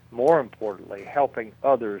more importantly, helping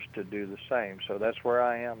others to do the same. So that's where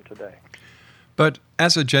I am today. But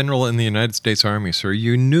as a general in the United States Army, sir,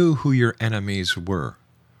 you knew who your enemies were.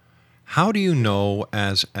 How do you know,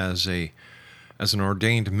 as an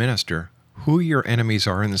ordained minister, who your enemies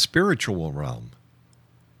are in the spiritual realm?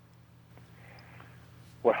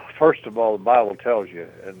 Well, first of all, the Bible tells you,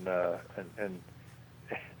 and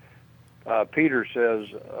Peter says,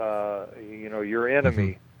 your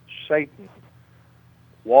enemy, Satan,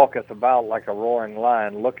 walketh about like a roaring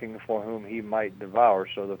lion, looking for whom he might devour.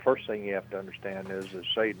 So the first thing you have to understand is that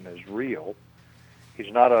Satan is real.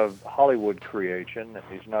 He's not a Hollywood creation.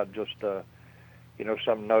 He's not just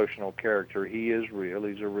some notional character. He is real.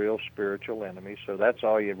 He's a real spiritual enemy. So that's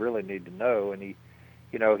all you really need to know. And his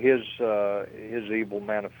evil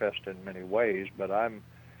manifests in many ways. But I'm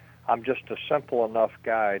just a simple enough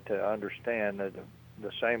guy to understand that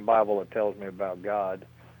the same Bible that tells me about God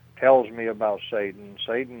tells me about Satan.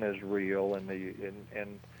 Satan is real,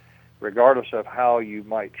 and regardless of how you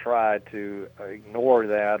might try to ignore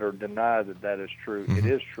that or deny that is true, it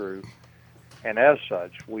is true. And as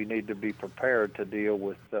such, we need to be prepared to deal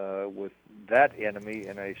with that enemy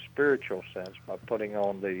in a spiritual sense by putting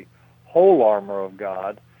on the whole armor of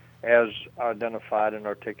God as identified and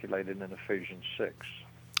articulated in Ephesians 6.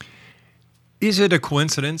 Is it a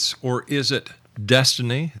coincidence or is it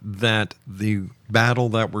destiny that the battle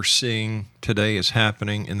that we're seeing today is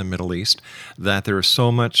happening in the Middle East, that there is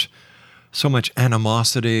so much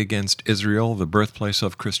animosity against Israel, the birthplace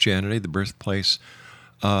of Christianity, the birthplace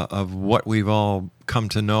of what we've all come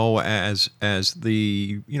to know as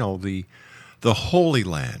the Holy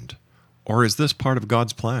Land? Or is this part of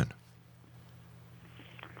God's plan?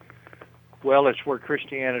 Well, it's where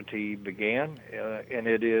Christianity began, and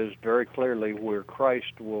it is very clearly where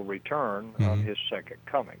Christ will return on his second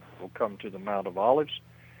coming. He'll come to the Mount of Olives,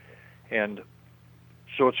 and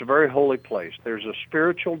so it's a very holy place. There's a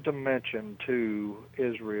spiritual dimension to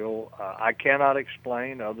Israel. I cannot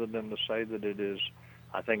explain other than to say that it is,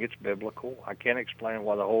 I think it's biblical. I can't explain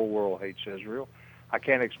why the whole world hates Israel. I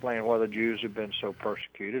can't explain why the Jews have been so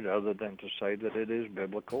persecuted other than to say that it is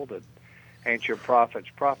biblical, that ancient prophets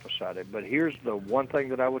prophesied it. But here's the one thing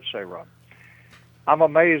that I would say, Rob. I'm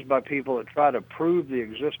amazed by people that try to prove the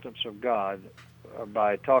existence of God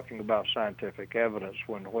by talking about scientific evidence,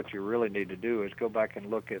 when what you really need to do is go back and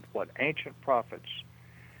look at what ancient prophets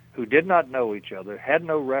who did not know each other, had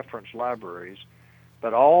no reference libraries,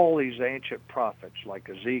 but all these ancient prophets like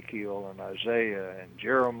Ezekiel and Isaiah and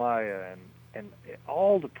Jeremiah and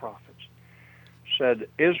all the prophets said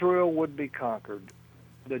Israel would be conquered,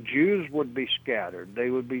 the Jews would be scattered, they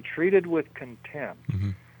would be treated with contempt,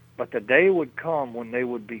 but the day would come when they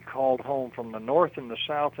would be called home from the north and the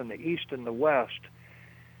south and the east and the west.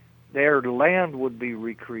 Their land would be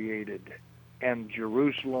recreated, and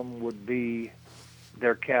Jerusalem would be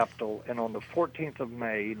their capital. And on the 14th of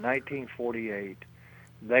May, 1948,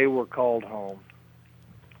 they were called home.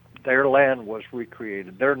 Their land was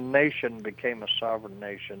recreated. Their nation became a sovereign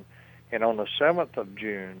nation. And on the 7th of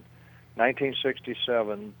June,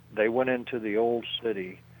 1967, they went into the old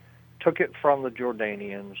city, took it from the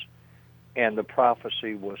Jordanians, and the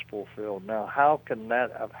prophecy was fulfilled. Now, how can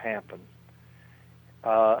that have happened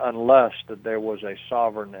unless that there was a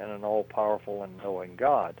sovereign and an all-powerful and knowing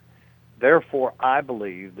God? Therefore, I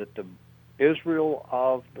believe that the Israel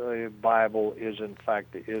of the Bible is, in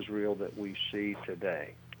fact, the Israel that we see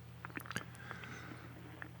today.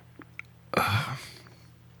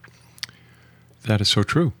 That is so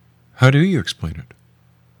true. How do you explain it?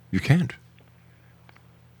 You can't.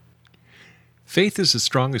 Faith is the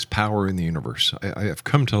strongest power in the universe. I have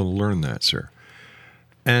come to learn that, sir.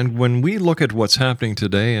 And when we look at what's happening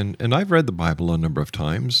today, and I've read the Bible a number of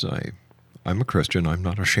times, I'm a Christian, I'm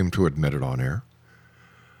not ashamed to admit it on air.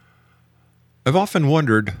 I've often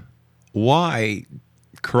wondered why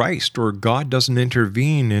Christ or God doesn't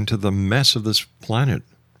intervene into the mess of this planet.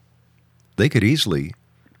 They could easily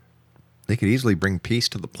bring peace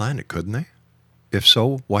to the planet, couldn't they? If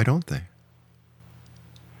so, why don't they?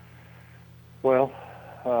 Well,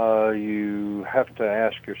 you have to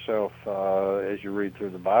ask yourself, as you read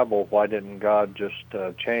through the Bible, why didn't God just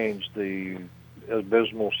change the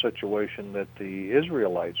abysmal situation that the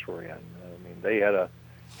Israelites were in? I mean, they had a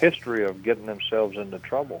history of getting themselves into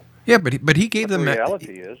trouble. Yeah, but he gave them. The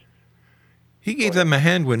reality is, he gave them a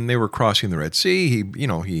hand when they were crossing the Red Sea.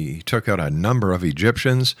 He took out a number of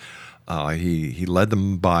Egyptians. He led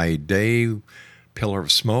them by day, pillar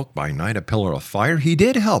of smoke, by night a pillar of fire. He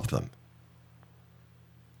did help them.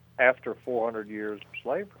 After 400 years of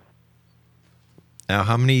slavery. Now,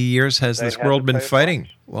 how many years has this world been fighting?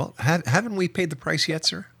 Well, haven't we paid the price yet,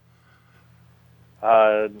 sir?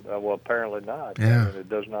 Well, apparently not. Yeah. I mean, it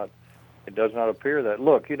does not appear that.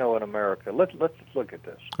 Look, in America, let's look at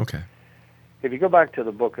this. Okay. If you go back to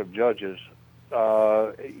the book of Judges,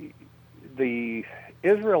 the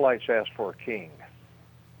Israelites asked for a king.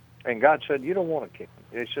 And God said, you don't want a king.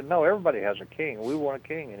 They said, no, everybody has a king. We want a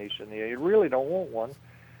king. And he said, yeah, you really don't want one.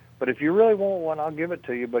 But if you really want one, I'll give it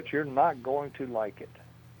to you, but you're not going to like it.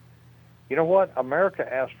 You know what? America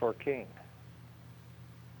asked for a king.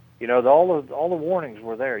 All the warnings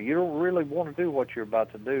were there. You don't really want to do what you're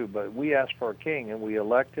about to do, but we asked for a king, and we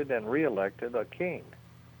elected and re-elected a king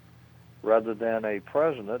rather than a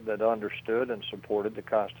president that understood and supported the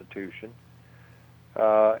Constitution.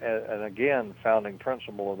 And again, founding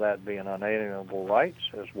principle of that being unalienable rights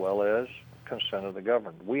as well as consent of the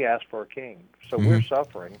governed. We asked for a king. So we're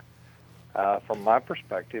suffering, from my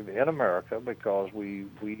perspective, in America because we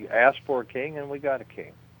asked for a king and we got a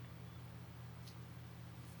king.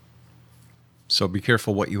 So be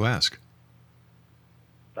careful what you ask.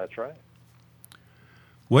 That's right.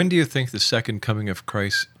 When do you think the second coming of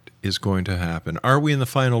Christ is going to happen? Are we in the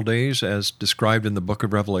final days as described in the book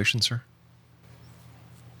of Revelation, sir?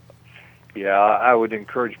 Yeah, I would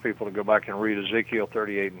encourage people to go back and read Ezekiel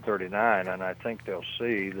 38 and 39, and I think they'll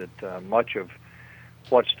see that much of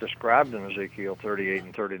what's described in Ezekiel 38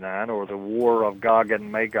 and 39, or the war of Gog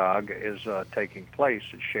and Magog, is taking place.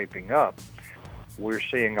 It's shaping up. We're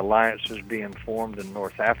seeing alliances being formed in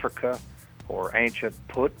North Africa, or ancient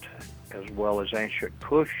Put, as well as ancient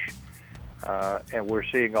Cush, and we're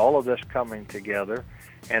seeing all of this coming together.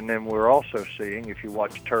 And then we're also seeing, if you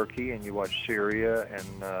watch Turkey and you watch Syria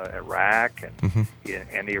and Iraq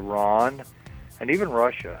and Iran, and even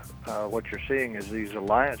Russia, what you're seeing is these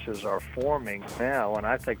alliances are forming now, and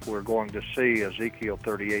I think we're going to see Ezekiel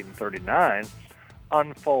 38 and 39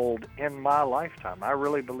 unfold in my lifetime. I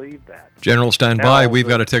really believe that. General, stand by. We've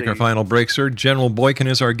got to take our final break, sir. General Boykin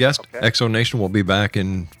is our guest. Okay. Exo Nation will be back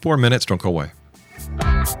in 4 minutes. Don't go away.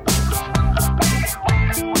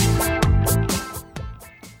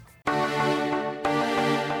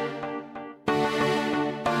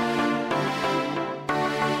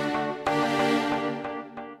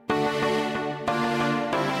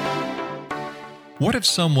 What if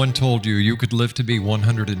someone told you you could live to be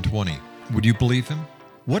 120? Would you believe him?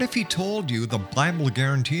 What if he told you the Bible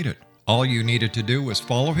guaranteed it? All you needed to do was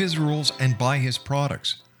follow his rules and buy his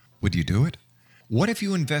products. Would you do it? What if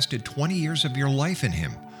you invested 20 years of your life in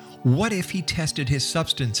him? What if he tested his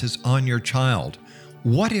substances on your child?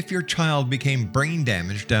 What if your child became brain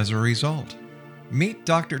damaged as a result? Meet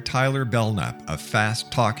Dr. Tyler Belknap, a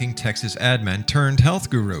fast-talking Texas admin turned health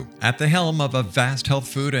guru. At the helm of a vast health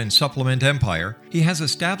food and supplement empire, he has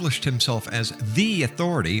established himself as the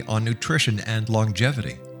authority on nutrition and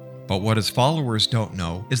longevity. But what his followers don't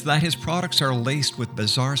know is that his products are laced with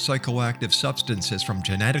bizarre psychoactive substances from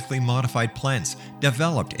genetically modified plants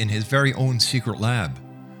developed in his very own secret lab.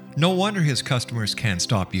 No wonder his customers can't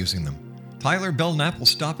stop using them. Tyler Belknap will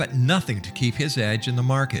stop at nothing to keep his edge in the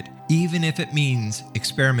market, even if it means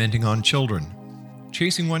experimenting on children.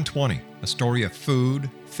 Chasing 120, a story of food,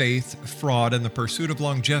 faith, fraud, and the pursuit of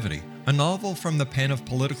longevity, a novel from the pen of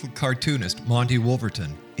political cartoonist Monty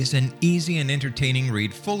Wolverton, is an easy and entertaining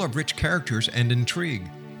read full of rich characters and intrigue.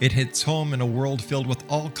 It hits home in a world filled with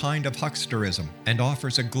all kind of hucksterism and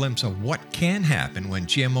offers a glimpse of what can happen when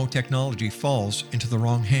GMO technology falls into the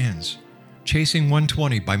wrong hands. Chasing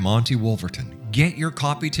 120 by Monty Wolverton. Get your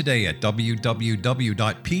copy today at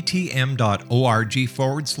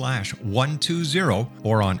www.ptm.org/120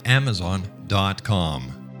 or on Amazon.com.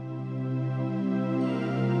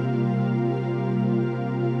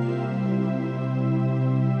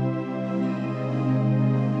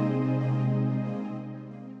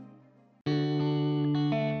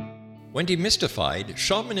 When demystified,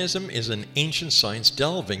 shamanism is an ancient science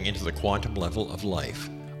delving into the quantum level of life.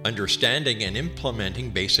 Understanding and implementing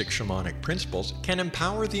basic shamanic principles can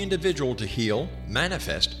empower the individual to heal,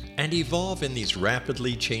 manifest, and evolve in these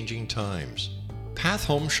rapidly changing times. Path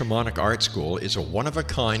Home Shamanic Art School is a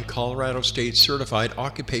one-of-a-kind Colorado State certified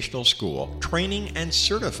occupational school training and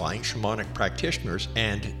certifying shamanic practitioners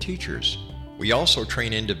and teachers. We also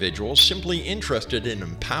train individuals simply interested in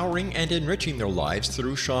empowering and enriching their lives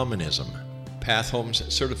through shamanism. Path Home's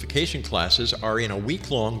certification classes are in a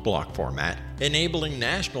week-long block format, enabling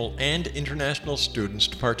national and international students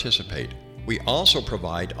to participate. We also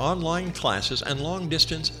provide online classes and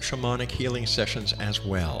long-distance shamanic healing sessions as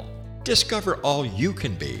well. Discover all you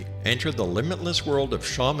can be. Enter the limitless world of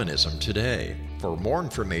shamanism today. For more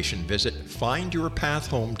information, visit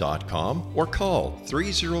findyourpathhome.com or call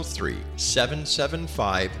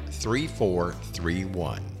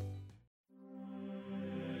 303-775-3431.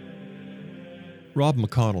 Rob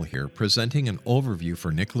McConnell here, presenting an overview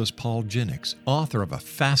for Nicholas Paul Jennings, author of a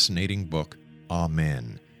fascinating book,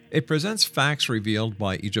 Amen. It presents facts revealed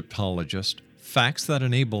by Egyptologists, facts that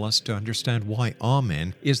enable us to understand why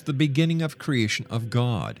Amen is the beginning of creation of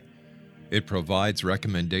God. It provides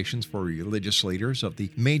recommendations for religious leaders of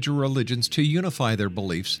the major religions to unify their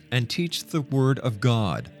beliefs and teach the Word of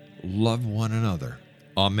God. Love one another.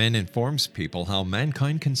 Amen informs people how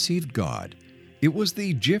mankind conceived God. It was the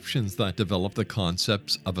Egyptians that developed the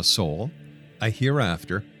concepts of a soul, a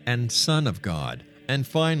hereafter, and Son of God. And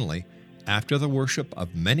finally, after the worship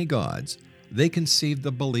of many gods, they conceived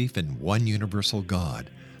the belief in one universal God,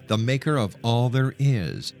 the maker of all there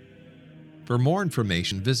is. For more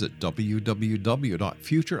information, visit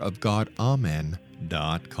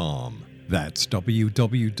www.futureofgodamen.com. That's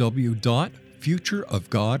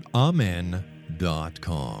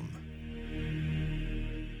www.futureofgodamen.com.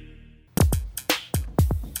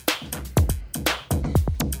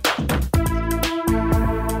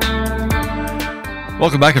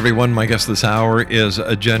 Welcome back, everyone. My guest this hour is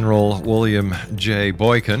General William J.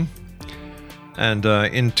 Boykin. And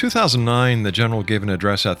in 2009, the General gave an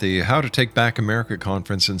address at the How to Take Back America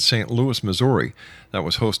conference in St. Louis, Missouri, that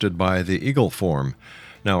was hosted by the Eagle Forum.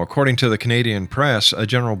 Now, according to the Canadian press,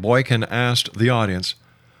 General Boykin asked the audience,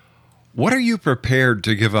 "What are you prepared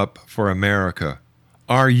to give up for America?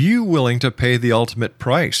 Are you willing to pay the ultimate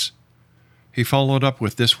price?" He followed up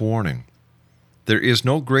with this warning: "There is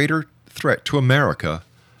no greater threat to America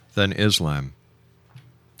than Islam."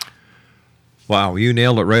 Wow, you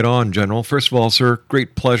nailed it right on, General. First of all, sir,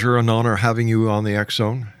 great pleasure and honor having you on the X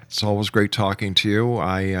Zone. It's always great talking to you.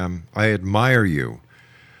 I admire you,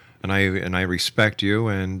 and I respect you,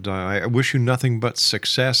 and I wish you nothing but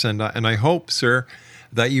success. And I hope, sir,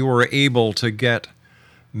 that you were able to get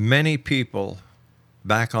many people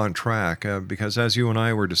back on track, because as you and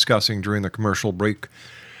I were discussing during the commercial break,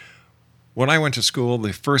 when I went to school,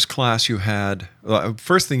 the first class you had,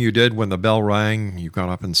 first thing you did when the bell rang, you got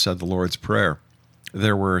up and said the Lord's Prayer.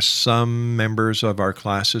 There were some members of our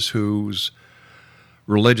classes whose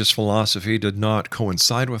religious philosophy did not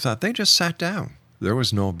coincide with that. They just sat down. There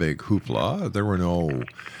was no big hoopla. There were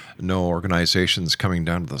no organizations coming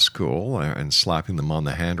down to the school and slapping them on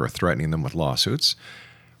the hand or threatening them with lawsuits.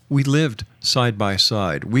 We lived side by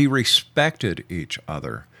side. We respected each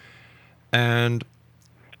other. And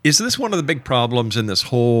is this one of the big problems in this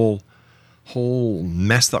whole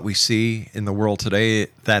mess that we see in the world today,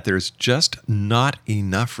 that there's just not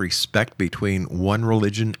enough respect between one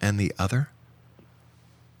religion and the other?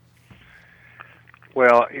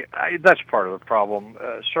 Well, that's part of the problem.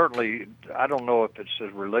 Certainly, I don't know if it's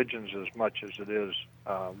religions as much as it is,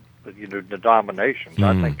 denominations.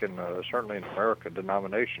 I think certainly in America,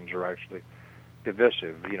 denominations are actually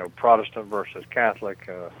divisive. Protestant versus Catholic,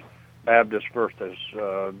 Baptist versus,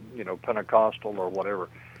 Pentecostal or whatever.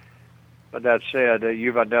 But that said,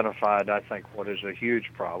 you've identified, I think, what is a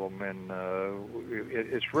huge problem, and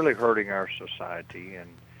it's really hurting our society.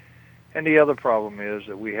 And the other problem is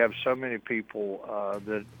that we have so many people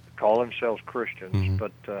that call themselves Christians,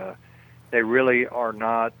 but they really are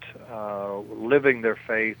not living their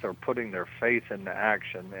faith or putting their faith into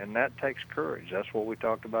action, and that takes courage. That's what we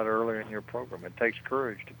talked about earlier in your program. It takes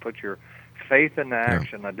courage to put your faith into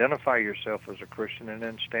action, identify yourself as a Christian, and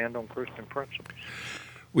then stand on Christian principles.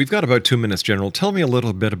 We've got about 2 minutes, General. Tell me a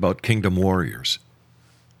little bit about Kingdom Warriors.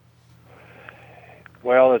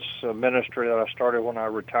 Well, it's a ministry that I started when I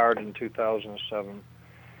retired in 2007.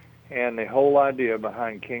 And the whole idea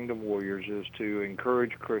behind Kingdom Warriors is to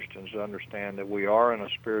encourage Christians to understand that we are in a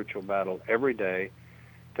spiritual battle every day,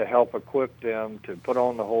 to help equip them to put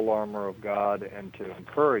on the whole armor of God, and to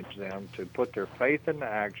encourage them to put their faith into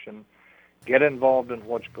action, get involved in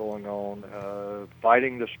what's going on,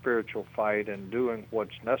 fighting the spiritual fight, and doing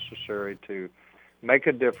what's necessary to make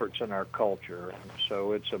a difference in our culture.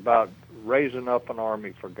 So it's about raising up an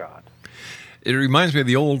army for God. It reminds me of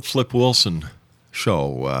the old Flip Wilson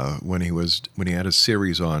show when he had a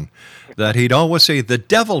series on, that he'd always say, "The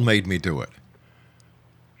devil made me do it."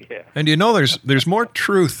 Yeah. And there's more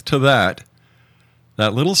truth to that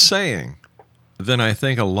little saying than I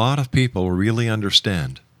think a lot of people really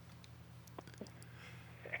understand.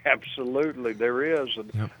 Absolutely, there is.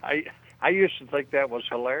 And yep. I used to think that was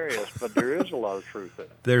hilarious, but there is a lot of truth in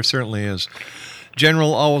it. There certainly is.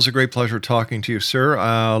 General, always a great pleasure talking to you, sir.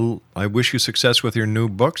 I wish you success with your new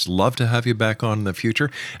books. Love to have you back on in the future.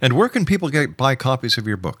 And where can people buy copies of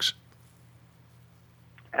your books?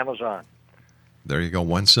 Amazon. There you go,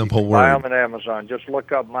 one simple word. Buy them at Amazon. Just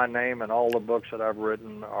look up my name, and all the books that I've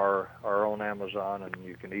written are on Amazon, and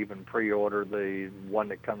you can even pre-order the one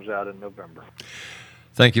that comes out in November.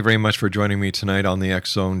 Thank you very much for joining me tonight on the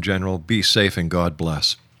X Zone, General. Be safe and God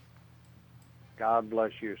bless. God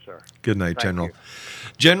bless you, sir. Good night, Thank General. you.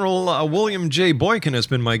 General William J. Boykin has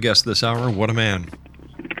been my guest this hour. What a man.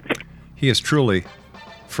 He is truly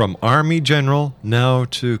from Army General now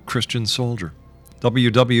to Christian soldier.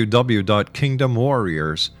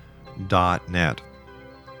 www.kingdomwarriors.net.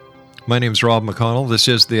 My name is Rob McConnell. This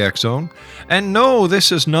is the X Zone. And no,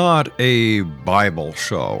 this is not a Bible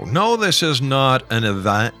show. No, this is not an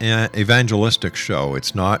evangelistic show.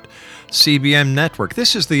 It's not CBM Network.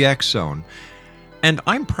 This is the X Zone. And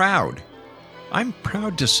I'm proud. I'm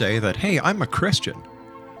proud to say that, hey, I'm a Christian.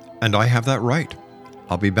 And I have that right.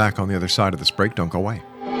 I'll be back on the other side of this break. Don't go away.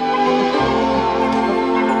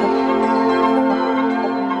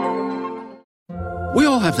 We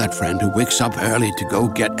all have that friend who wakes up early to go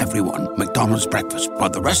get everyone McDonald's breakfast, while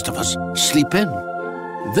the rest of us sleep in.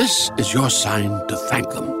 This is your sign to thank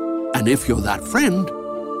them. And if you're that friend,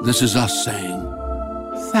 this is us saying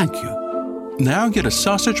thank you. Now get a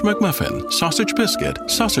sausage McMuffin, sausage biscuit,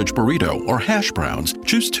 sausage burrito, or hash browns.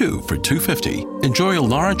 Choose 2 for $2.50. Enjoy a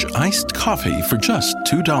large iced coffee for just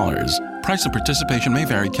 $2. Price and participation may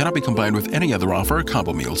vary. Cannot be combined with any other offer or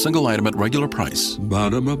combo meal. Single item at regular price.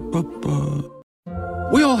 Ba-da-ba-ba-ba.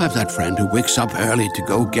 We all have that friend who wakes up early to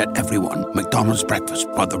go get everyone McDonald's breakfast,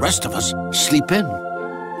 while the rest of us sleep in.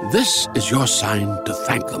 This is your sign to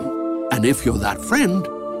thank them. And if you're that friend,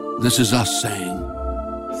 this is us saying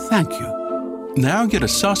thank you. Now get a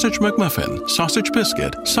sausage McMuffin, sausage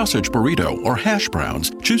biscuit, sausage burrito, or hash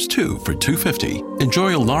browns. Choose 2 for $2.50.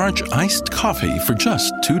 Enjoy a large iced coffee for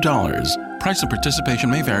just $2. Price and participation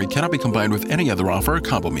may vary. Cannot be combined with any other offer or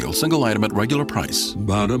combo meal. Single item at regular price.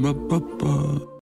 Ba-da-ba-ba-ba.